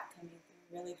the chat coming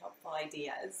through. Really helpful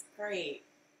ideas. Great.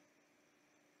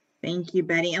 Thank you,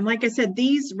 Betty. And like I said,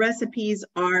 these recipes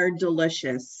are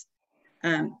delicious.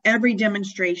 Every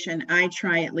demonstration, I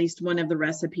try at least one of the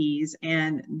recipes,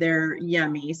 and they're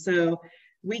yummy. So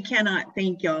we cannot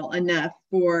thank y'all enough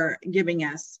for giving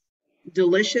us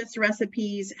delicious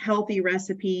recipes, healthy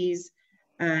recipes,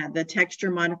 the texture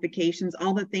modifications,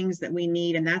 all the things that we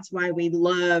need. And that's why we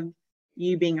love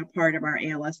you being a part of our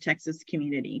ALS Texas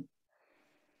community.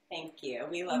 Thank you.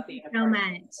 We love being a so part much.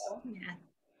 of it. Yeah.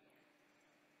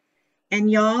 And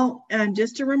y'all,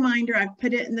 just a reminder, I've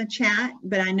put it in the chat,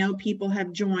 but I know people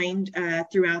have joined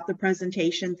throughout the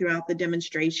presentation, throughout the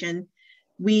demonstration.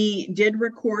 We did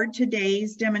record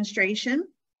today's demonstration.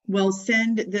 We'll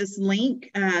send this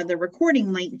link, the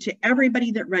recording link, to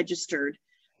everybody that registered,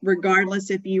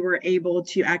 regardless if you were able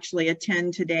to actually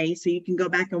attend today. So you can go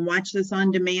back and watch this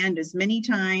on demand as many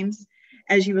times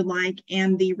as you would like.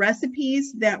 And the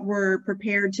recipes that were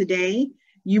prepared today,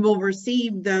 you will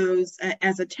receive those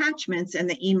as attachments in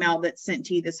the email that's sent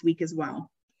to you this week as well.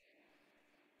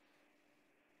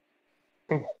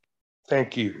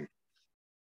 Thank you.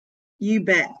 You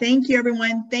bet. Thank you,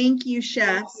 everyone. Thank you,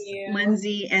 chefs, Thank you.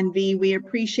 Lindsay and V. We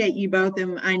appreciate you both,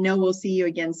 and I know we'll see you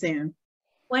again soon.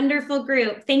 Wonderful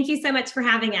group. Thank you so much for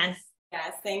having us.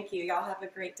 Yes, thank you. Y'all have a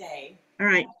great day. All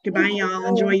right. Goodbye, y'all.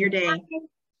 Enjoy your day.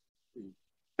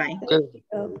 Bye.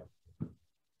 Good.